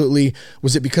 Absolutely.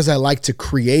 Was it because I like to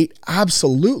create?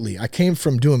 Absolutely. I came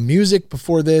from doing music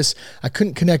before this. I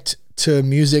couldn't connect to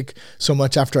music so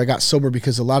much after I got sober,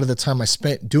 because a lot of the time I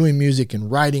spent doing music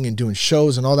and writing and doing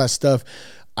shows and all that stuff,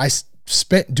 I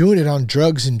spent doing it on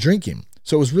drugs and drinking.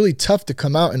 So it was really tough to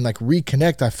come out and like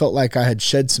reconnect. I felt like I had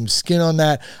shed some skin on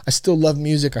that. I still love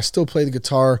music. I still play the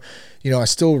guitar. I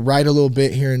still write a little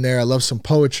bit here and there. I love some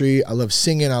poetry. I love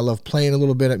singing. I love playing a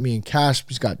little bit. Me and Cash,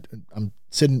 I'm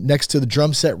sitting next to the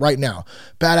drum set right now.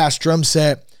 Badass drum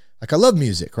set. Like, I love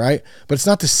music, right? But it's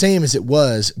not the same as it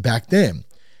was back then.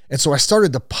 And so I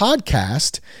started the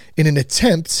podcast in an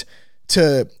attempt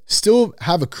to still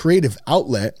have a creative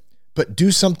outlet, but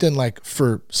do something like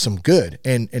for some good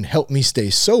and help me stay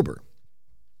sober.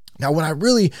 Now,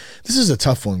 this is a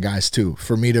tough one, guys, too,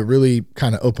 for me to really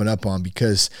kind of open up on,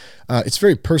 because it's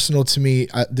very personal to me.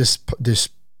 This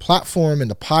platform and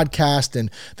the podcast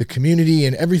and the community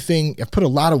and everything, I've put a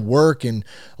lot of work and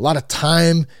a lot of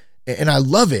time, and I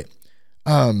love it.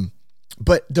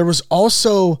 But there was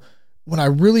also, when I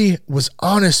really was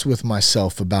honest with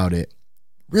myself about it,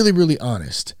 really, really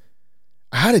honest,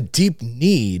 I had a deep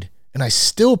need. And I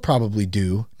still probably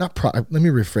do, let me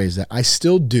rephrase that. I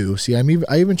still do. See, I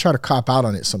even try to cop out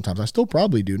on it sometimes. I still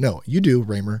probably do. No, you do,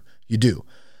 Raymer. You do.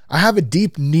 I have a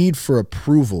deep need for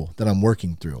approval that I'm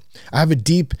working through. I have a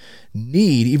deep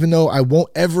need, even though I won't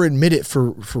ever admit it,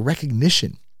 for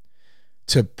recognition,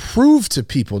 to prove to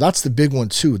people. That's the big one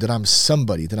too, that I'm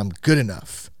somebody, that I'm good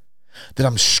enough, that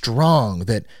I'm strong,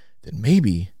 that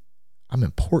maybe I'm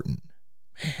important.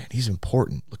 Man, he's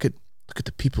important. Look at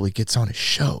the people he gets on his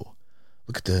show.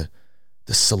 Look at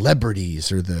the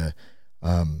celebrities, or the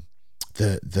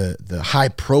high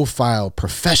profile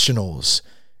professionals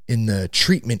in the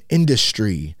treatment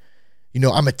industry.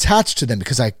 I'm attached to them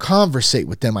because I conversate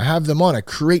with them. I have them on. I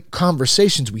create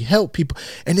conversations. We help people,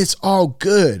 and it's all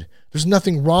good. There's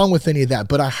nothing wrong with any of that,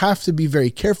 but I have to be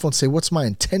very careful and say, what's my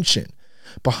intention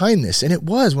behind this? And it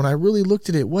was, when I really looked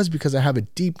at it, it was because I have a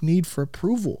deep need for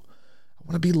approval. I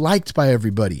want to be liked by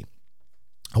everybody.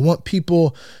 I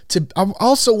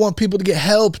also want people to get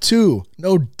help too,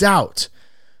 no doubt.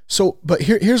 So, but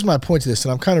here's my point to this,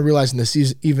 and I'm kind of realizing this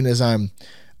even as I'm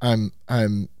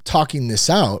talking this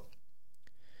out,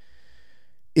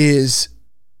 is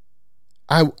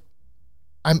I'm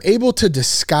able to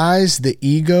disguise the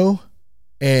ego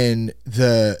and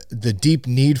the deep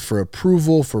need for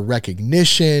approval, for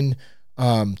recognition,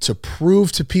 to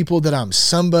prove to people that I'm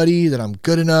somebody, that I'm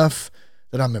good enough,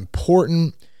 that I'm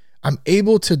important. I'm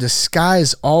able to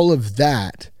disguise all of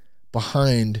that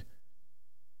behind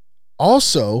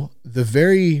also the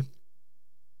very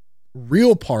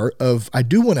real part of, I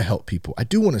do want to help people. I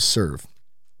do want to serve.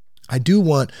 I do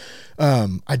want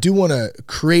to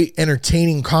create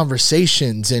entertaining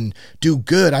conversations and do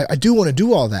good. I do want to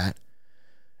do all that.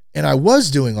 And I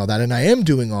was doing all that, and I am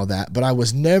doing all that, but I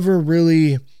was never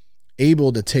really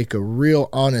able to take a real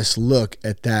honest look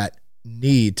at that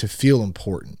need to feel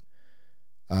important,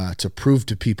 to prove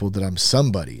to people that I'm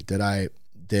somebody, that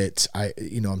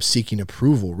I'm seeking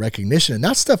approval, recognition. And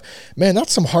that stuff, man,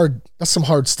 that's some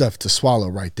hard stuff to swallow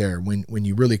right there when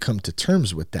you really come to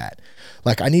terms with that.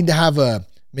 Like, I need to have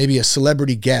maybe a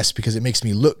celebrity guest because it makes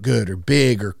me look good or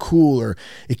big or cool, or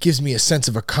it gives me a sense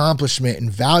of accomplishment and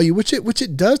value, which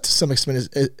it does to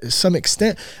some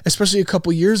extent, especially a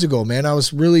couple years ago, man. I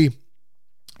was really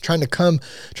trying to come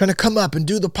up and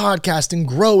do the podcast and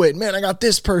grow it. Man, I got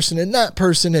this person and that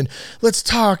person, and let's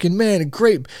talk, and man,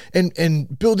 great,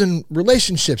 and building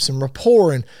relationships and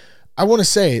rapport. And I want to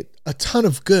say a ton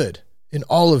of good in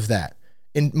all of that.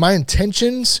 And my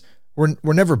intentions were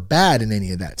never bad in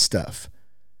any of that stuff.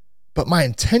 But my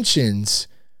intentions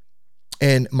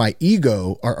and my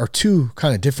ego are two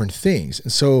kind of different things.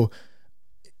 And so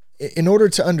in order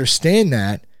to understand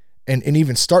that and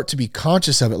even start to be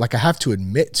conscious of it, like, I have to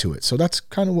admit to it. So that's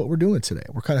kind of what we're doing today.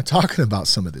 We're kind of talking about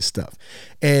some of this stuff.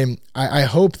 And I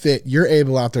hope that you're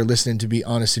able out there listening to be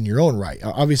honest in your own right.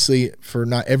 Obviously, for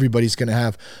not everybody's going to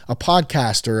have a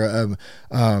podcast or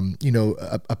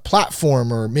a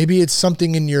platform, or maybe it's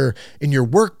something in your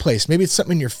workplace. Maybe it's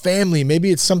something in your family.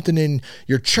 Maybe it's something in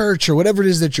your church, or whatever it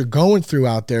is that you're going through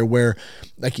out there, where,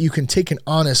 like, you can take an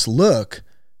honest look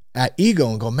at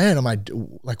ego and go, man,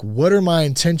 what are my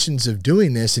intentions of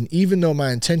doing this? And even though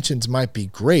my intentions might be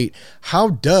great, how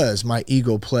does my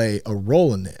ego play a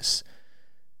role in this?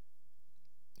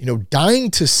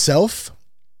 Dying to self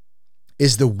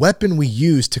is the weapon we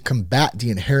use to combat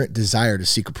the inherent desire to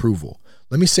seek approval.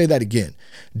 Let me say that again.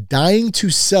 Dying to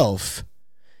self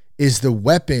is the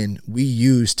weapon we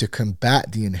use to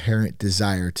combat the inherent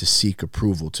desire to seek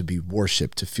approval, to be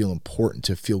worshiped, to feel important,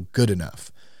 to feel good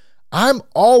enough. I'm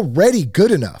already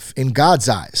good enough in God's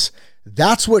eyes.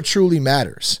 That's what truly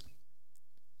matters.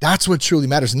 That's what truly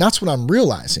matters. And that's what I'm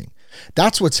realizing.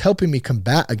 That's what's helping me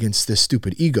combat against this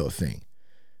stupid ego thing.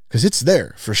 Because it's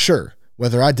there for sure.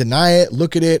 Whether I deny it,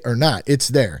 look at it or not, it's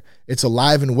there. It's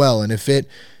alive and well. And if it,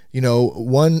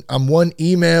 I'm one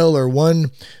email or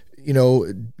one,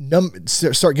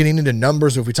 start getting into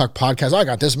numbers, or if we talk podcasts, I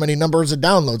got this many numbers of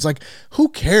downloads. Like, who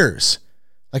cares?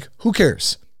 Who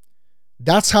cares?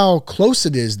 That's how close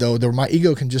it is, though, that my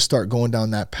ego can just start going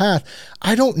down that path.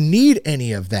 I don't need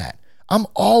any of that. I'm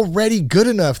already good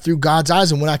enough through God's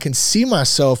eyes. And when I can see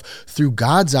myself through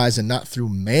God's eyes and not through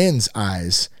man's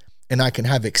eyes, and I can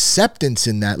have acceptance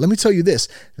in that, let me tell you this,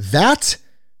 that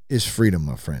is freedom,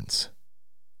 my friends.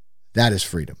 That is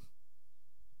freedom.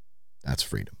 That's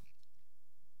freedom.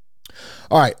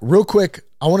 All right, real quick,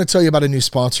 I want to tell you about a new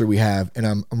sponsor we have, and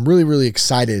I'm really, really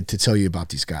excited to tell you about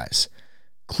these guys.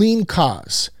 Clean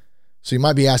Cause. So you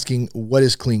might be asking, what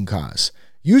is Clean Cause?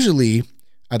 Usually,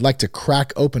 I'd like to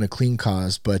crack open a Clean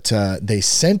Cause, but they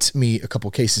sent me a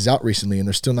couple cases out recently, and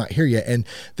they're still not here yet. And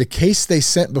the case they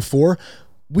sent before,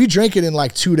 we drank it in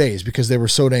like 2 days because they were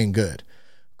so dang good.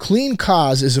 Clean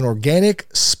Cause is an organic,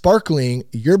 sparkling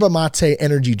yerba mate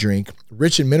energy drink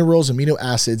rich in minerals, amino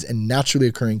acids, and naturally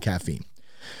occurring caffeine.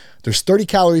 There's 30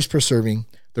 calories per serving.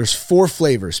 There's 4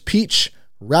 flavors: peach,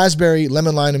 raspberry,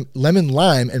 lemon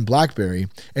lime, and blackberry.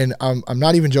 And I'm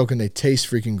not even joking. They taste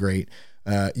freaking great.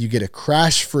 You get a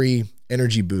crash-free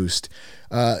energy boost.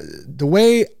 The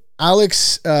way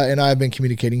Alex and I have been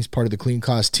communicating, he's part of the Clean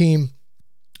Cause team.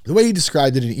 The way he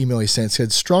described it in an email he sent,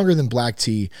 said stronger than black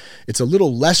tea. It's a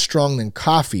little less strong than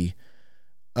coffee,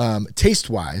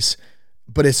 taste-wise,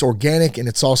 but it's organic and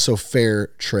it's also fair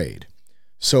trade.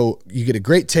 So you get a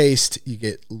great taste. You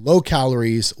get low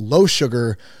calories, low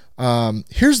sugar.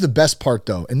 Here's the best part,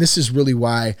 though, and this is really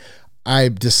why I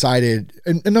decided,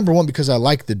 and number one, because I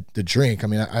like the drink. I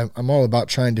mean, I'm all about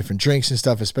trying different drinks and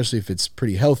stuff, especially if it's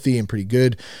pretty healthy and pretty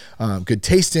good, good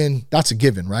tasting. That's a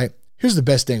given, right? Here's the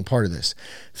best dang part of this.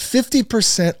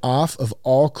 50% off of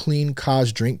all Clean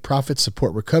Cause drink profits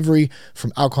support recovery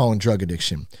from alcohol and drug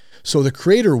addiction. So the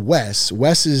creator, Wes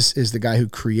is the guy who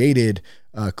created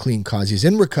Clean Cause. He's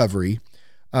in recovery.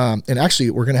 And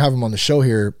actually, we're going to have him on the show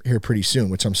here pretty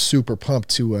soon, which I'm super pumped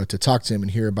to talk to him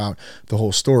and hear about the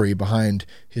whole story behind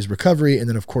his recovery. And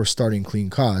then, of course, starting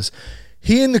Clean Cause.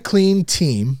 He and the Clean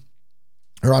team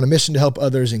are on a mission to help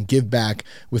others and give back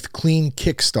with Clean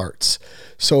Kickstarts.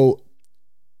 So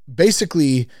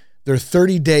basically, they're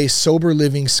 30-day sober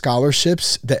living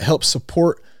scholarships that help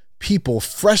support people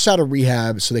fresh out of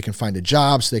rehab so they can find a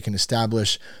job, so they can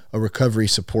establish a recovery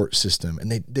support system.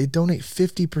 And they donate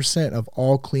 50% of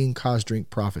all Clean Cause drink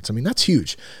profits. I mean, that's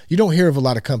huge. You don't hear of a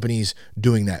lot of companies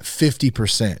doing that,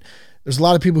 50%. There's a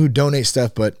lot of people who donate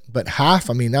stuff, but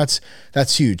half, I mean, that's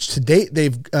huge. To date,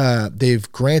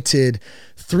 they've granted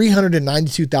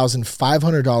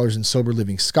 $392,500 in sober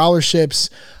living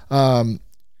scholarships.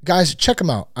 Guys, check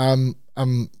them out. I've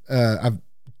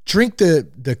drink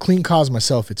the Clean Cause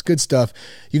myself. It's good stuff.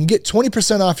 You can get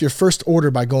 20% off your first order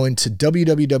by going to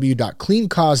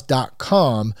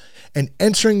www.cleancause.com and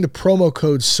entering the promo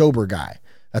code SOBERGUY.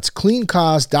 That's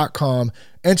cleancause.com.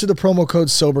 Enter the promo code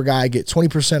SOBERGUY. Get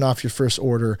 20% off your first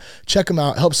order. Check them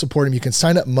out. Help support them. You can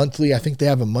sign up monthly. I think they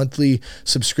have a monthly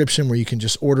subscription where you can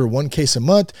just order one case a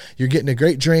month. You're getting a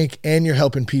great drink, and you're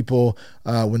helping people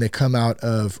when they come out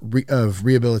of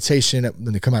rehabilitation,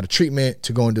 when they come out of treatment,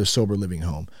 to go into a sober living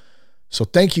home. So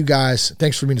thank you guys.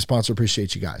 Thanks for being a sponsor.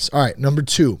 Appreciate you guys. All right, number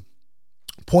 2,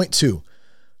 point 2.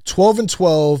 12 and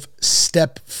 12,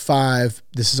 step 5.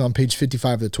 This is on page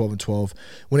 55 of the 12 and 12.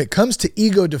 When it comes to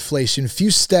ego deflation,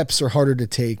 few steps are harder to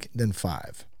take than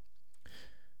 5.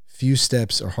 Few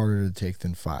steps are harder to take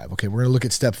than 5. Okay, we're going to look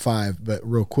at step 5, but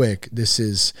real quick, this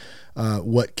is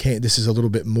this is a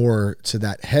little bit more to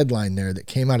that headline there that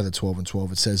came out of the 12 and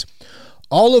 12. It says,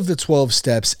 all of the 12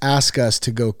 steps ask us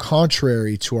to go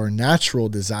contrary to our natural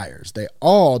desires. They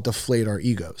all deflate our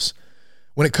egos.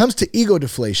 When it comes to ego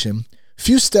deflation,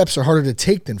 few steps are harder to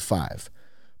take than 5,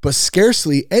 but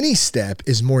scarcely any step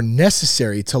is more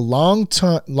necessary to long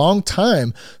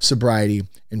time sobriety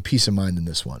and peace of mind than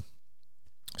this one.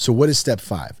 So what is step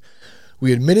 5?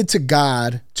 We admitted to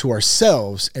God, to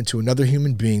ourselves, and to another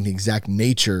human being the exact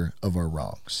nature of our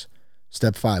wrongs.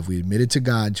 Step 5, we admitted to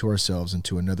God, to ourselves, and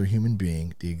to another human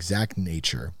being the exact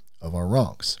nature of our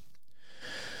wrongs.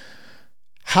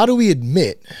 How do we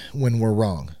admit when we're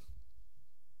wrong?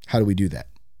 How do we do that?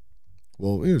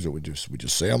 Well, here's what we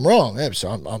just say I'm wrong. So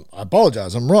I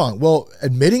apologize, I'm wrong. Well,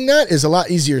 admitting that is a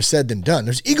lot easier said than done.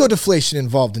 There's ego deflation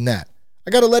involved in that. I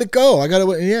got to let it go.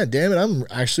 Yeah, damn it, I'm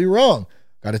actually wrong.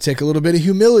 Got to take a little bit of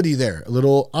humility there, a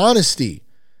little honesty,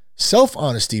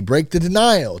 self-honesty, break the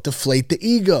denial, deflate the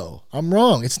ego. I'm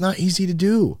wrong. It's not easy to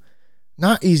do.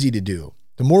 Not easy to do.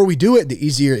 The more we do it, the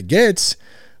easier it gets.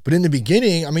 But in the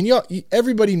beginning, I mean,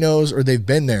 everybody knows, or they've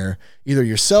been there, either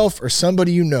yourself or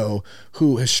somebody you know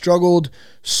who has struggled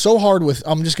so hard with,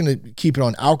 I'm just going to keep it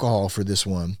on alcohol for this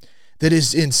one, that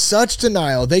is in such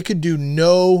denial, they could do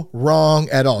no wrong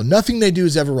at all. Nothing they do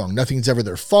is ever wrong. Nothing's ever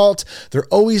their fault. They're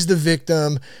always the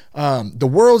victim. The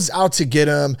world's out to get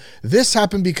them. This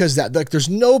happened because that, like, there's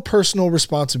no personal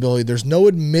responsibility. There's no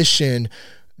admission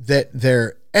that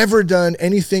they're ever done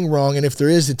anything wrong. And if there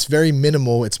is, it's very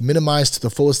minimal. It's minimized to the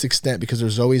fullest extent because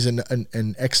there's always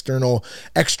an external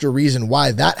extra reason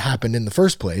why that happened in the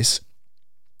first place.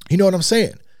 You know what I'm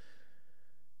saying?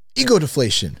 Ego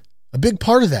deflation, a big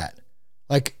part of that.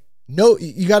 Like, no,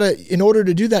 you gotta, in order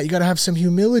to do that, you gotta have some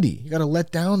humility. You gotta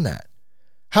let down that.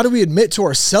 How do we admit to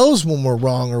ourselves when we're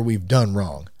wrong or we've done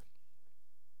wrong?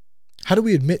 How do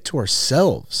we admit to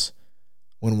ourselves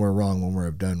when we're wrong, when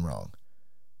we've done wrong?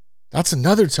 That's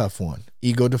another tough one.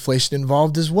 Ego deflation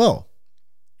involved as well,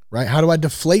 right? How do I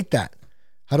deflate that?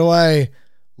 How do I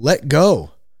let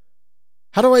go?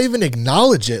 How do I even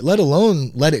acknowledge it, let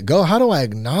alone let it go? How do I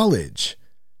acknowledge?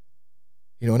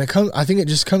 You know, and I think it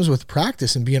just comes with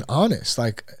practice and being honest.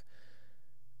 Like,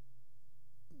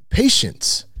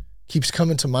 patience keeps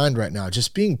coming to mind right now.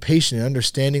 Just being patient and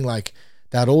understanding, like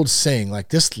that old saying, like,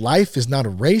 this life is not a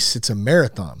race, it's a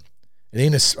marathon.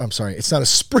 It's not a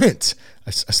sprint.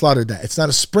 I slaughtered that. It's not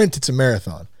a sprint, it's a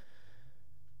marathon.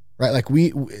 Right? Like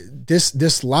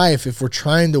this life, if we're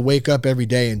trying to wake up every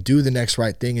day and do the next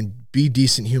right thing and be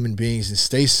decent human beings and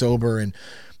stay sober and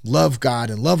love God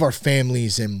and love our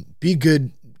families and be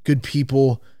good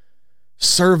people,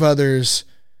 serve others,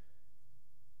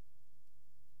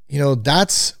 you know,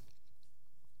 that's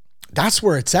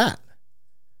where it's at.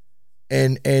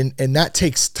 And that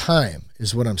takes time,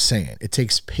 is what I'm saying. It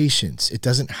takes patience. It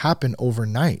doesn't happen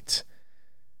overnight.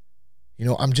 You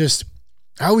know, I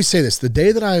always say this, the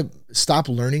day that I stop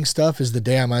learning stuff is the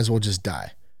day I might as well just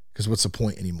die, because what's the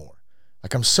point anymore?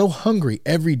 Like, I'm so hungry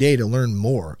every day to learn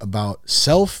more about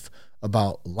self,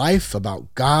 about life,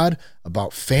 about God,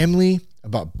 about family,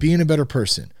 about being a better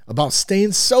person, about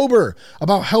staying sober,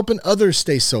 about helping others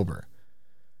stay sober.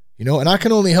 You know, and I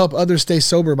can only help others stay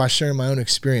sober by sharing my own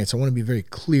experience. I want to be very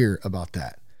clear about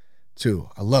that too.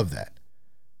 I love that.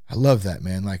 I love that,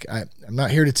 man. Like, I'm not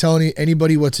here to tell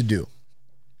anybody what to do.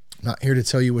 I'm not here to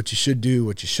tell you what you should do,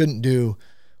 what you shouldn't do.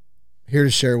 I'm here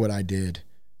to share what I did,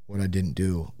 what I didn't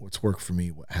do, what's worked for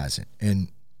me, what hasn't. And,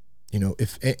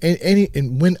 if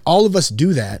and when all of us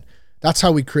do that, that's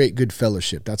how we create good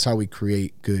fellowship. That's how we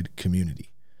create good community.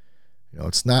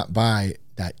 It's not by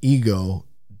that ego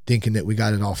thinking that we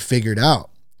got it all figured out.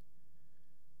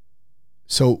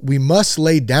 So we must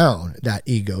lay down that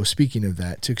ego, speaking of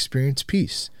that, to experience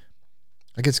peace.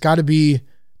 Like it's got to be,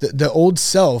 the old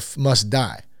self must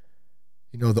die.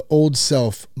 The old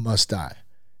self must die.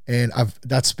 And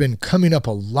that's been coming up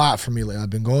a lot for me lately. I've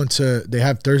been they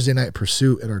have Thursday night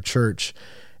pursuit at our church.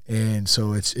 And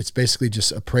so it's basically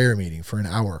just a prayer meeting for an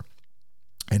hour.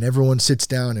 And everyone sits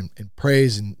down and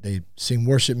prays, and they sing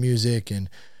worship music. And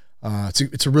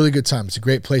it's a really good time. It's a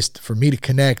great place for me to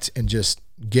connect and just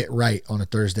get right on a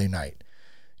Thursday night.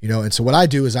 And so what I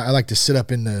do is I like to sit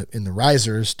up in the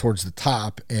risers towards the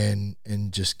top and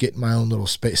just get my own little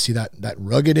space. See that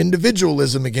rugged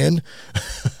individualism again.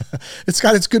 It's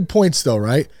got its good points though,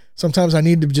 right? Sometimes I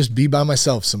need to just be by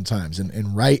myself sometimes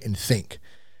and write and think,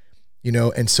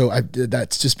 and so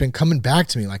that's just been coming back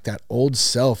to me. Like that old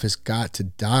self has got to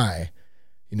die.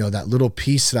 That little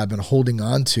piece that I've been holding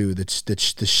on to, that's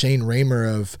the Shane Raymer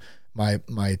of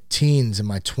my teens and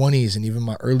my 20s and even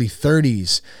my early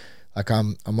 30s. Like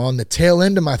I'm on the tail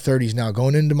end of my 30s now,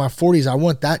 going into my 40s. I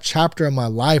want that chapter of my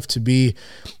life to be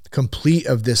complete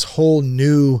of this whole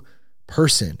new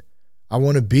person. I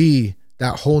want to be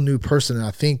that whole new person. And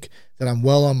I think that I'm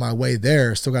well on my way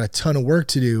there. Still got a ton of work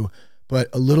to do, but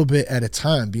a little bit at a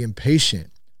time, being patient,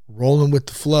 rolling with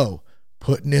the flow,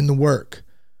 putting in the work,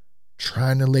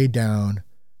 trying to lay down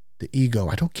the ego.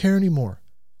 I don't care anymore.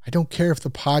 I don't care if the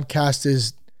podcast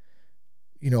is,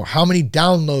 how many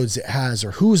downloads it has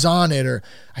or who's on it, or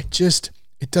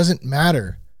it doesn't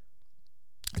matter.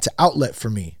 It's an outlet for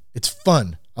me. It's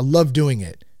fun. I love doing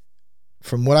it.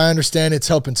 From what I understand, it's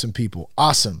helping some people.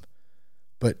 Awesome.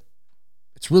 But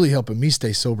it's really helping me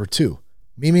stay sober too.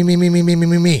 Me.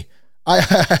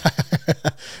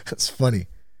 That's funny.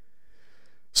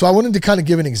 So I wanted to kind of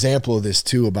give an example of this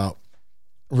too,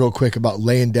 real quick about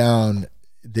laying down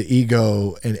the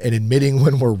ego and admitting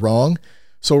when we're wrong.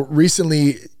 So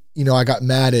recently, I got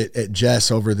mad at Jess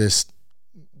over this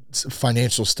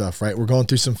financial stuff, right? We're going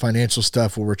through some financial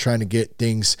stuff where we're trying to get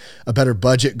a better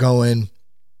budget going.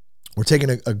 We're taking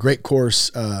a great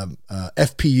course,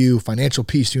 FPU, Financial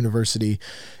Peace University.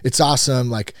 It's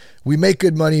awesome. Like we make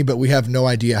good money, but we have no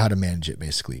idea how to manage it.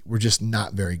 Basically, we're just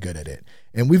not very good at it.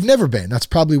 And we've never been. That's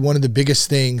probably one of the biggest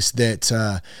things that,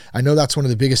 I know that's one of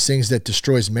the biggest things that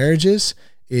destroys marriages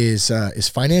is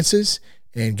finances.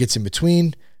 And gets in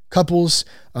between couples.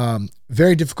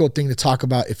 Very difficult thing to talk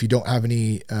about if you don't have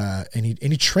any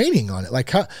training on it.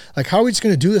 Like how are we just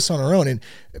going to do this on our own? And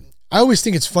I always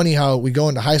think it's funny how we go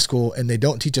into high school and they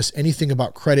don't teach us anything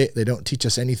about credit. They don't teach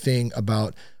us anything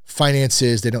about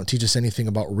finances. They don't teach us anything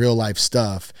about real life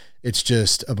stuff. It's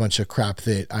just a bunch of crap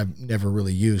that I've never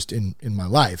really used in my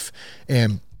life.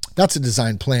 And that's a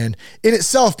design plan in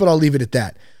itself, but I'll leave it at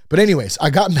that. But anyways,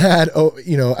 I got mad.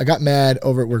 I got mad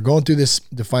over it. We're going through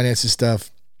the finances stuff.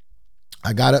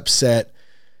 I got upset.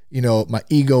 My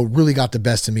ego really got the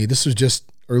best of me. This was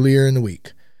just earlier in the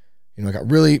week. I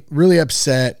got really, really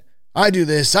upset. I do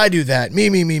this, I do that. Me.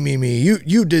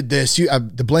 You did this.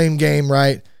 The blame game,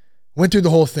 right? Went through the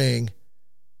whole thing.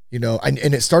 And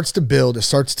it starts to build. It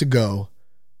starts to go.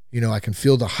 I can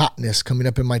feel the hotness coming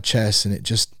up in my chest, and it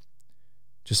just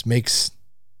makes,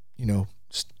 you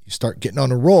start getting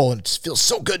on a roll and it just feels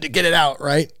so good to get it out,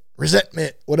 right?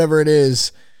 Resentment, whatever it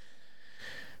is.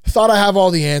 Thought I have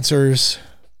all the answers.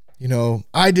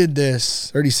 I did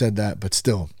this. Already said that, but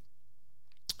still.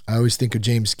 I always think of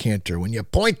James Cantor. When you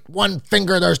point one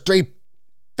finger, there's three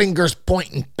fingers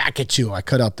pointing back at you. I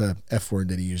cut out the F word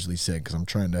that he usually said because I'm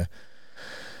trying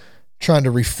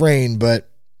to refrain, but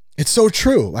it's so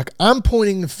true. Like I'm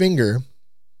pointing the finger,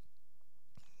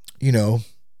 and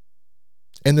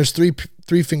there's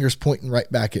three fingers pointing right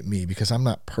back at me because I'm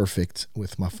not perfect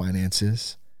with my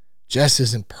finances. Jess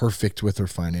isn't perfect with her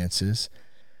finances.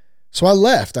 So I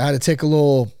left. I had to take a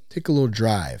little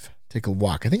drive, take a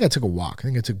walk. I think I took a walk. I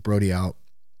think I took Brody out,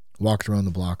 walked around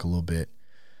the block a little bit.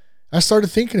 I started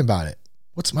thinking about it.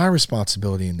 What's my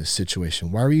responsibility in this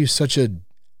situation? Why were you such an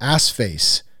ass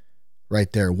face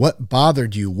right there? What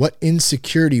bothered you? What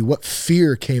insecurity, what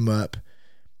fear came up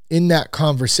in that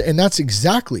conversation? And that's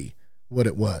exactly what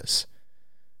it was.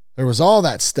 There was all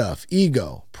that stuff,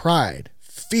 ego, pride,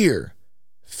 fear.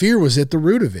 Fear was at the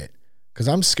root of it because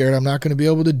I'm scared I'm not going to be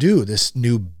able to do this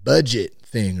new budget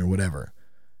thing or whatever,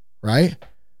 right?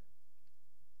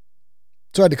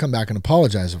 So I had to come back and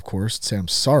apologize, of course, and say I'm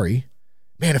sorry.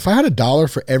 Man, if I had $1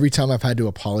 for every time I've had to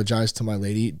apologize to my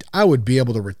lady, I would be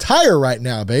able to retire right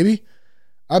now, baby.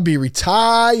 I'd be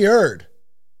retired.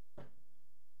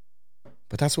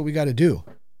 But that's what we got to do.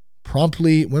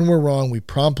 Promptly, when we're wrong, we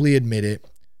promptly admit it.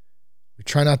 We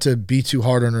try not to be too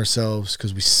hard on ourselves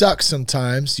because we suck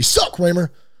sometimes. You suck,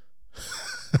 Raymer.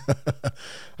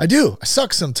 I do. I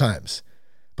suck sometimes.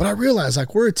 But I realize,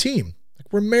 like, we're a team.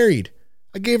 Like, we're married.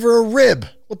 I gave her a rib.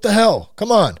 What the hell?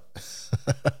 Come on.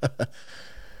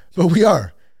 But we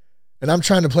are. And I'm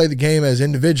trying to play the game as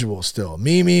individuals still.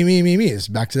 Me. It's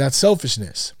back to that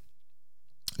selfishness.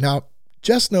 Now,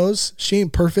 Jess knows she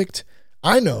ain't perfect.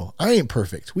 I know I ain't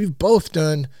perfect. We've both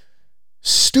done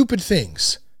stupid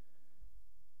things.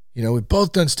 You know, we've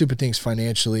both done stupid things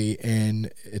financially,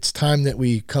 and it's time that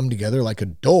we come together like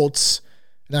adults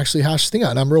and actually hash the thing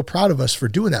out. And I'm real proud of us for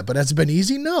doing that. But has it been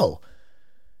easy? No.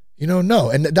 You know, no.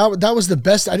 And that was the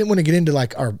best. I didn't want to get into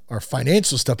like our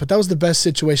financial stuff, but that was the best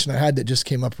situation I had that just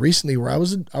came up recently where I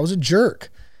was a jerk.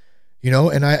 You know,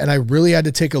 and I really had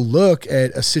to take a look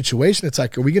at a situation. It's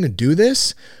like, are we going to do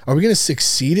this? Are we going to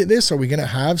succeed at this? Are we going to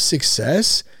have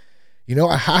success? You know,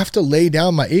 I have to lay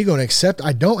down my ego and accept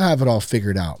I don't have it all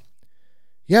figured out.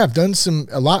 Yeah, I've done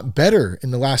a lot better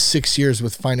in the last 6 years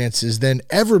with finances than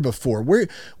ever before.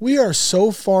 We are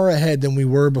so far ahead than we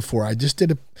were before. I just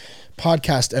did a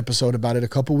podcast episode about it a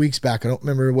couple weeks back. I don't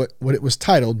remember what it was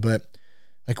titled, but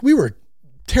like we were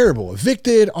terrible,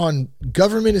 evicted on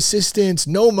government assistance,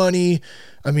 no money.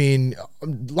 I mean,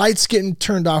 lights getting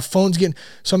turned off, phones getting,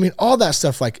 so I mean, all that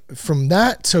stuff, like from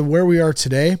that to where we are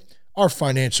today, our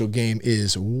financial game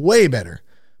is way better,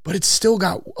 but it's still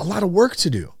got a lot of work to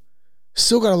do.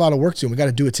 Still got a lot of work to do. And we got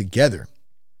to do it together.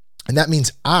 And that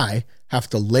means I have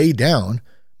to lay down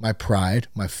my pride,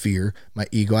 my fear, my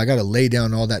ego. I got to lay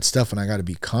down all that stuff and I got to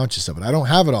be conscious of it. I don't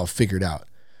have it all figured out.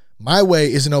 My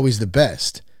way isn't always the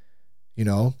best. You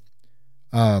know,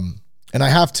 and I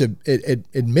have to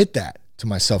admit that to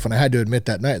myself. And I had to admit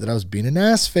that night that I was being an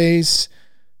ass face.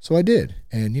 So I did.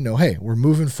 And, you know, hey, we're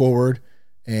moving forward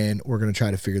and we're going to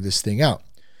try to figure this thing out.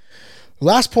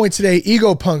 Last point today,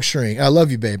 ego puncturing. I love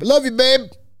you, babe. I love you,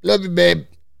 babe. Love you, babe.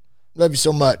 Love you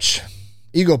so much.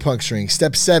 Ego puncturing.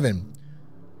 Step 7.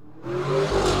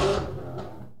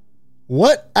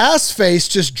 What ass face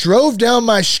just drove down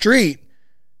my street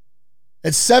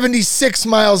at 76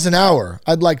 miles an hour?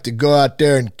 I'd like to go out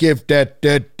there and give that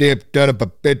dip done up a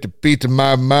bit to beat to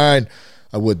my mind.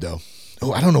 I would, though.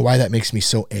 Oh, I don't know why that makes me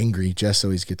so angry. Jess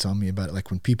always gets on me about it.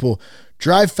 Like when people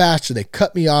drive fast or they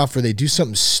cut me off or they do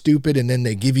something stupid and then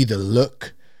they give you the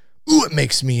look. Ooh, it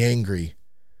makes me angry.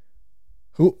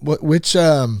 Who had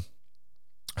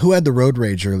the road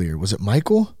rage earlier? Was it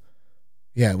Michael?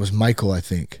 Yeah, it was Michael, I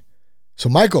think. So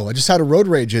Michael, I just had a road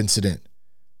rage incident.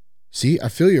 See, I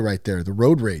feel you right there. The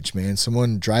road rage, man.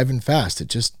 Someone driving fast.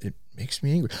 It makes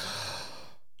me angry.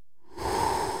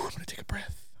 I'm going to take a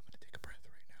breath. Right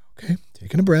now. Okay.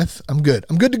 Taking a breath. I'm good.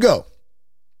 I'm good to go.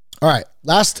 All right.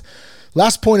 Last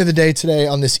point of the day today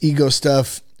on this ego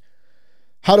stuff.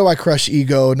 How do I crush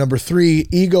ego? Number 3,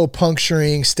 ego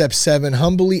puncturing. Step 7,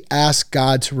 humbly ask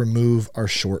God to remove our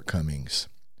shortcomings.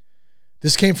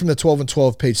 This came from the 12 and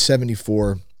 12, page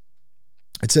 74.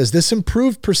 It says, this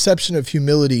improved perception of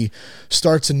humility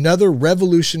starts another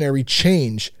revolutionary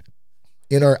change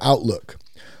in our outlook.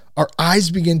 Our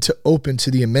eyes begin to open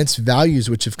to the immense values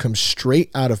which have come straight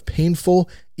out of painful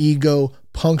ego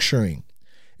puncturing.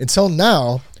 Until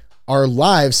now, our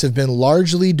lives have been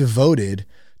largely devoted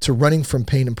to running from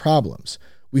pain and problems.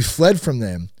 We fled from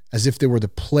them as if they were the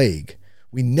plague.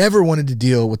 We never wanted to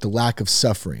deal with the lack of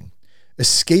suffering.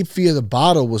 Escape via the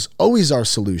bottle was always our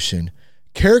solution.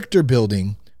 Character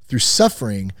building through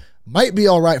suffering might be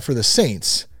all right for the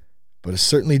saints, but it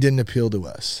certainly didn't appeal to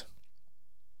us.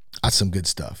 That's some good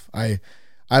stuff.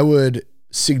 I would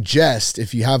suggest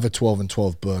if you have a 12 and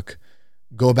 12 book,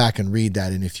 go back and read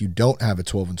that. And if you don't have a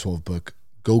 12 and 12 book,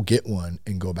 go get one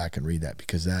and go back and read that,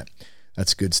 because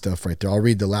that's good stuff right there. I'll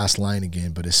read the last line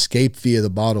again. But escape via the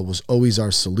bottle was always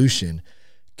our solution.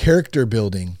 Character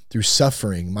building through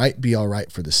suffering might be all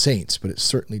right for the saints, but it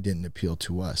certainly didn't appeal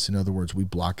to us. In other words, we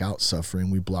block out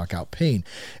suffering, we block out pain.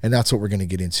 And that's what we're going to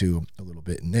get into a little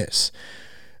bit in this.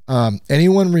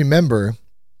 Anyone remember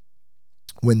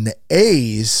when the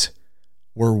A's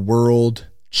were world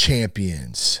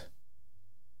champions?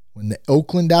 When the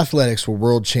Oakland Athletics were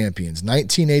world champions,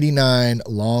 1989, a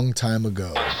long time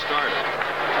ago.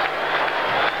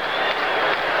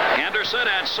 Anderson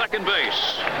at second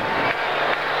base.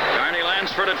 Carney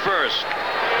Lansford at first.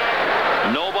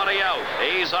 Nobody out.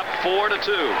 A's up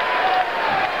 4-2.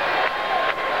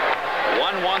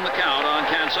 1-1 the count on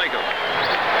Canseco.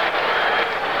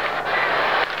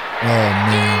 Oh,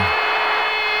 man.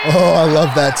 Oh, I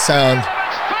love that sound.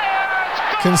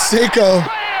 Canseco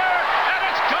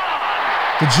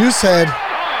The juice head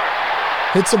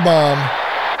hits a bomb.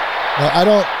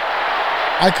 Now,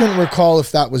 I couldn't recall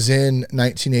if that was in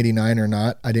 1989 or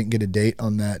not. I didn't get a date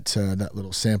on that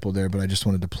little sample there, but I just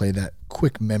wanted to play that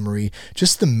quick memory.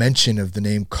 Just the mention of the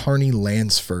name Carney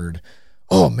Lansford.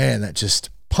 Oh man, that just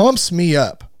pumps me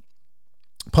up.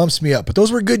 But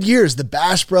those were good years. The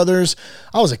Bash Brothers.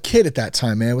 I was a kid at that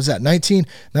time, man. Was that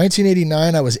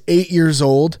 1989? I was 8 years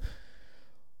old.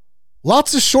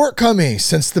 Lots of shortcomings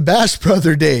since the Bash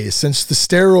Brother days, since the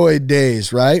steroid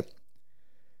days, right?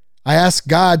 I asked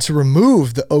God to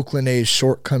remove the Oakland A's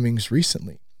shortcomings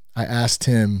recently. I asked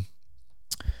him,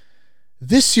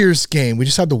 this year's game, we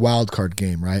just had the wild card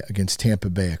game, right, against Tampa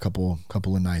Bay a couple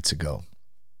of nights ago.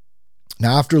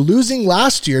 Now, after losing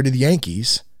last year to the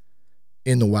Yankees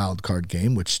in the wild card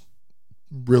game, which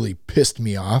really pissed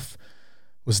me off,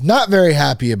 was not very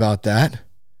happy about that,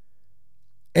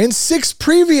 and 6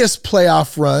 previous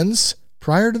playoff runs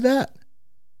prior to that,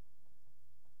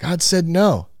 God said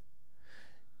no.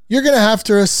 You're gonna have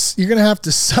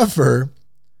to suffer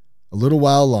a little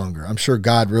while longer. I'm sure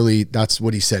God really, that's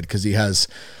what he said, because he has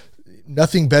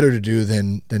nothing better to do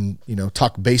than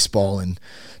talk baseball and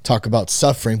talk about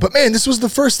suffering. But man, this was the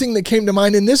first thing that came to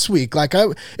mind in this week.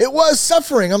 It was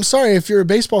suffering. I'm sorry if you're a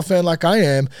baseball fan like I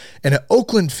am, and an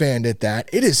Oakland fan at that.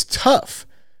 It is tough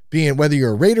being, whether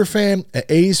you're a Raider fan, an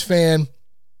A's fan,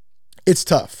 it's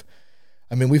tough.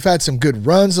 I mean, we've had some good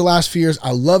runs the last few years.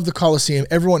 I love the Coliseum.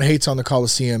 Everyone hates on the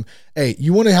Coliseum. Hey,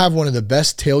 you want to have one of the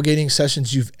best tailgating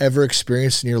sessions you've ever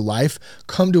experienced in your life?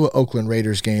 Come to an Oakland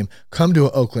Raiders game. Come to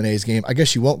an Oakland A's game. I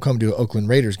guess you won't come to an Oakland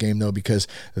Raiders game, though, because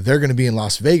they're going to be in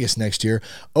Las Vegas next year.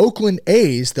 Oakland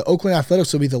A's, the Oakland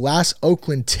Athletics, will be the last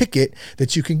Oakland ticket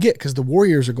that you can get, because the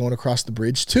Warriors are going across the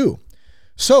bridge, too.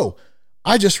 So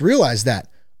I just realized that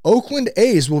Oakland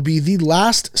A's will be the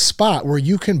last spot where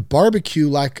you can barbecue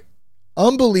like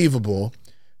unbelievable,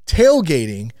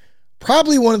 tailgating,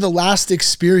 probably one of the last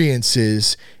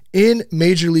experiences in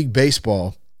Major League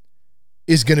Baseball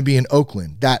is going to be in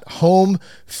Oakland. That home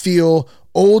feel,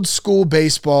 old school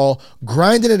baseball,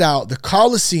 grinding it out, the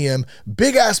Coliseum,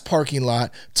 big ass parking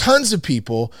lot, tons of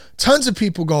people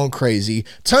going crazy,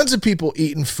 tons of people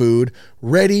eating food,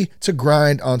 ready to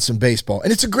grind on some baseball.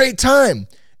 And it's a great time.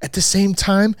 At the same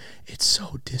time, it's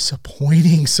so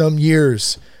disappointing some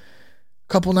years.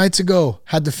 Couple nights ago,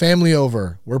 had the family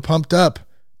over. We're pumped up.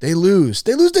 They lose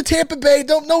to Tampa Bay.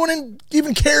 No one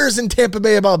even cares in Tampa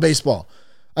Bay about baseball.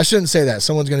 I shouldn't say that.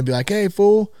 Someone's going to be like, hey,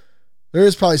 fool. There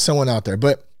is probably someone out there,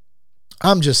 but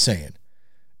I'm just saying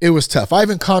it was tough. I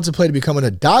even contemplated becoming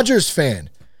a Dodgers fan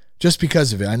just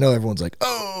because of it. I know everyone's like,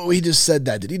 oh, he just said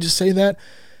that. Did he just say that?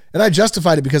 And I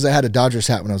justified it because I had a Dodgers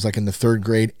hat when I was like in the 3rd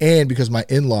grade, and because my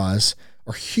in-laws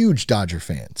are huge Dodger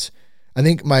fans.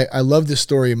 I love this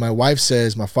story. My wife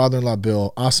says, my father-in-law,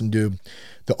 Bill, awesome dude,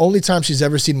 the only time she's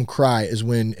ever seen him cry is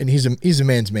when, and he's a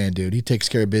man's man, dude. He takes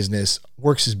care of business,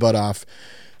 works his butt off,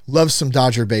 loves some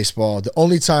Dodger baseball. The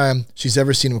only time she's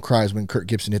ever seen him cry is when Kirk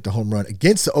Gibson hit the home run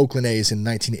against the Oakland A's in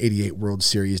 1988 World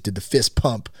Series, did the fist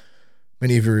pump.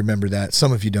 Many of you remember that.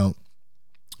 Some of you don't.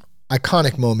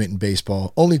 Iconic moment in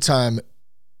baseball. Only time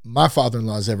my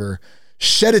father-in-law's ever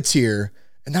shed a tear,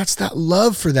 and that's that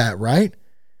love for that, right?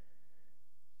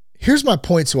 Here's my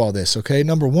point to all this, okay?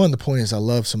 Number one, the point is I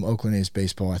love some Oakland A's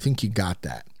baseball. I think you got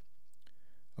that,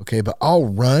 okay? But I'll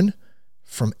run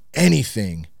from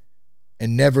anything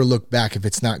and never look back if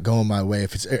it's not going my way.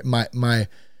 If it's my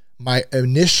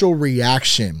initial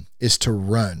reaction is to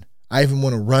run. I even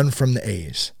want to run from the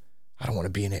A's. I don't want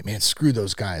to be in it, man. Screw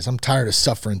those guys. I'm tired of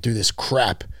suffering through this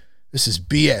crap. This is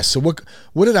BS. So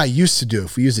what did I used to do?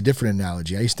 If we use a different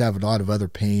analogy, I used to have a lot of other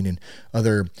pain and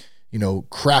other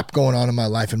crap going on in my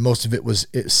life, and most of it was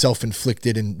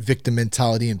self-inflicted and victim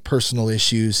mentality and personal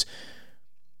issues.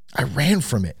 I ran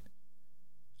from it.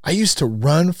 I used to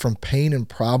run from pain and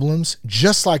problems,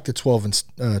 just like the 12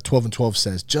 and 12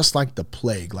 says, just like the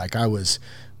plague, like I was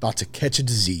about to catch a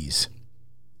disease,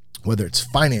 whether it's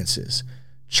finances,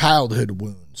 childhood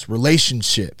wounds,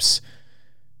 relationships,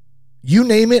 you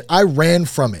name it, I ran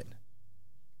from it.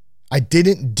 I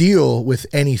didn't deal with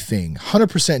anything.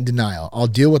 100% denial. I'll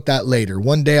deal with that later.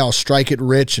 One day I'll strike it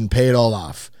rich and pay it all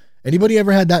off. Anybody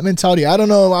ever had that mentality? I don't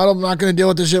know. I'm not going to deal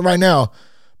with this shit right now.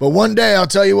 But one day I'll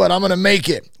tell you what, I'm going to make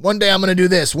it. One day I'm going to do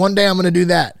this. One day I'm going to do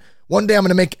that. One day I'm going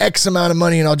to make X amount of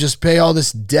money and I'll just pay all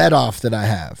this debt off that I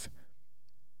have.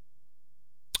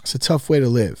 It's a tough way to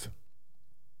live.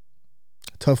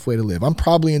 Tough way to live. I'm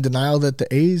probably in denial that the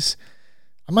A's,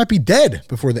 I might be dead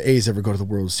before the A's ever go to the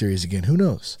World Series again. Who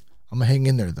knows? I'm going to hang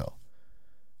in there, though.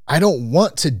 I don't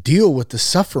want to deal with the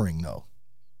suffering, though.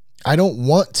 I don't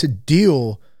want to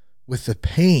deal with the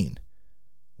pain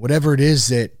whatever it is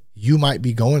that you might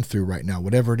be going through right now,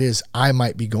 whatever it is I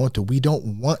might be going through. We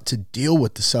don't want to deal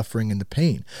with the suffering and the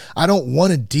pain. I don't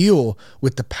want to deal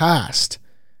with the past.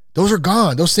 Those are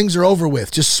gone. Those things are over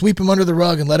with. Just sweep them under the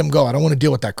rug and let them go. I don't want to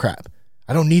deal with that crap.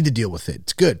 I don't need to deal with it.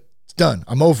 It's good. It's done.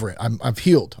 I'm over it. I've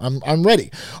healed. I'm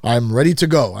ready. I'm ready to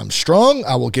go. I'm strong.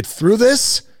 I will get through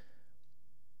this.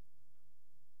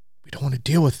 We don't want to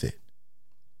deal with it.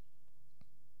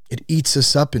 It eats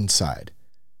us up inside.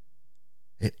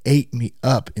 It ate me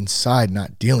up inside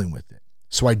not dealing with it.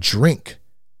 So I drink.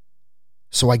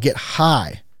 So I get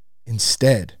high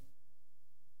instead.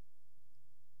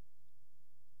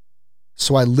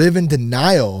 So I live in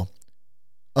denial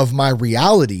of my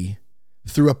reality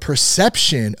through a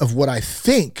perception of what I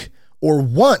think or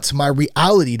want my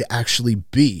reality to actually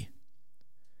be.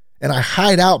 And I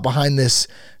hide out behind this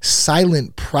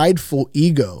silent, prideful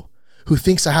ego who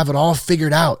thinks I have it all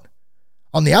figured out.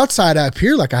 On the outside, I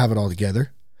appear like I have it all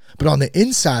together, but on the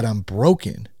inside, I'm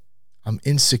broken. I'm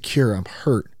insecure. I'm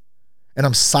hurt. And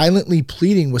I'm silently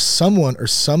pleading with someone or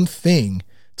something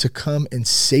to come and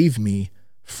save me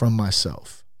from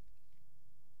myself.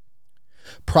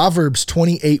 Proverbs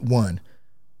 28:1,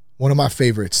 one of my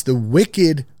favorites. The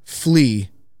wicked flee,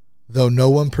 though no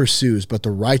one pursues, but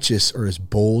the righteous are as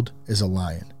bold as a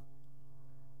lion.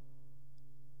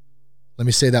 Let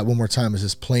me say that one more time as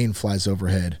this plane flies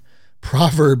overhead.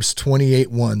 Proverbs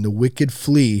 28:1, the wicked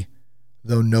flee,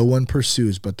 though no one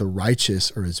pursues, but the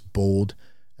righteous are as bold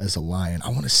as a lion. I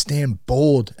want to stand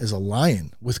bold as a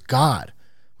lion with God,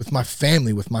 with my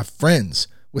family, with my friends,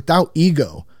 without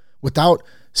ego, without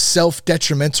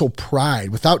self-detrimental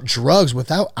pride, without drugs,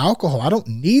 without alcohol. I don't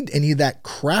need any of that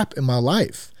crap in my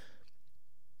life.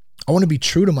 I want to be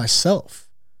true to myself.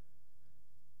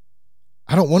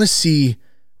 I don't want to see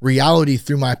reality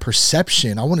through my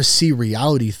perception. I want to see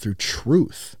reality through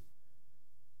truth.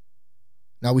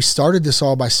 Now, we started this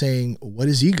all by saying, what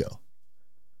is ego?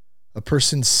 A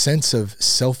person's sense of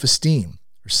self-esteem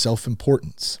or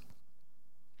self-importance.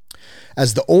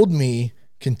 As the old me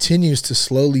continues to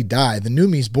slowly die, the new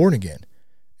me is born again,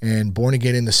 and born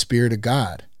again in the Spirit of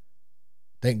God.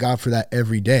 Thank God for that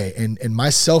every day. And my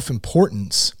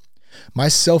self-importance, my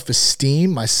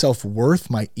self-esteem, my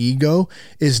self-worth, my ego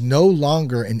is no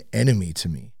longer an enemy to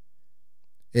me.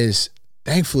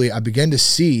 Thankfully, I begin to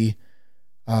see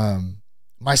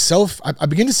myself. I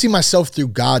begin to see myself through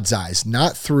God's eyes,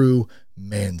 not through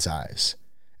man's eyes.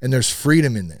 And there's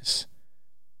freedom in this.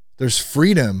 There's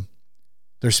freedom.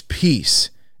 There's peace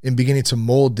in beginning to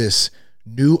mold this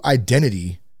new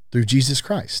identity through Jesus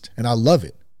Christ. And I love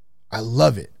it. I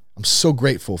love it. I'm so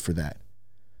grateful for that.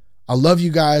 I love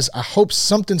you guys. I hope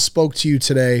something spoke to you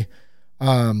today.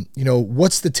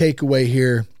 What's the takeaway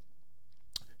here?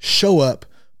 Show up,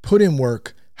 put in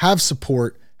work, have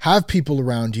support, have people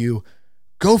around you.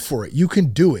 Go for it. You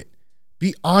can do it.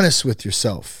 Be honest with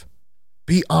yourself.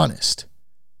 Be honest,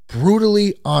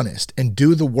 brutally honest, and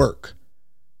do the work.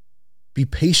 Be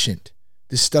patient.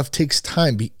 This stuff takes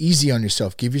time. Be easy on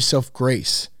yourself. Give yourself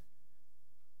grace.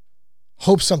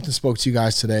 Hope something spoke to you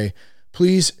guys today.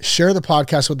 Please share the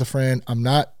podcast with a friend. I'm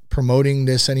not promoting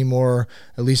this anymore,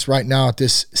 at least right now at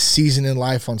this season in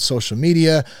life on social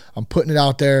media. I'm putting it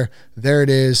out there. There it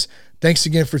is. Thanks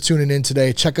again for tuning in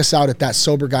today. Check us out at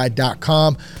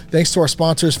thatsoberguy.com. Thanks to our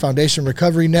sponsors, Foundation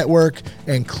Recovery Network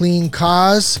and Clean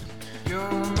Cause.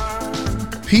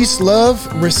 Peace,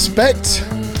 love, respect.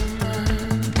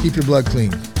 Keep your blood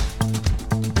clean.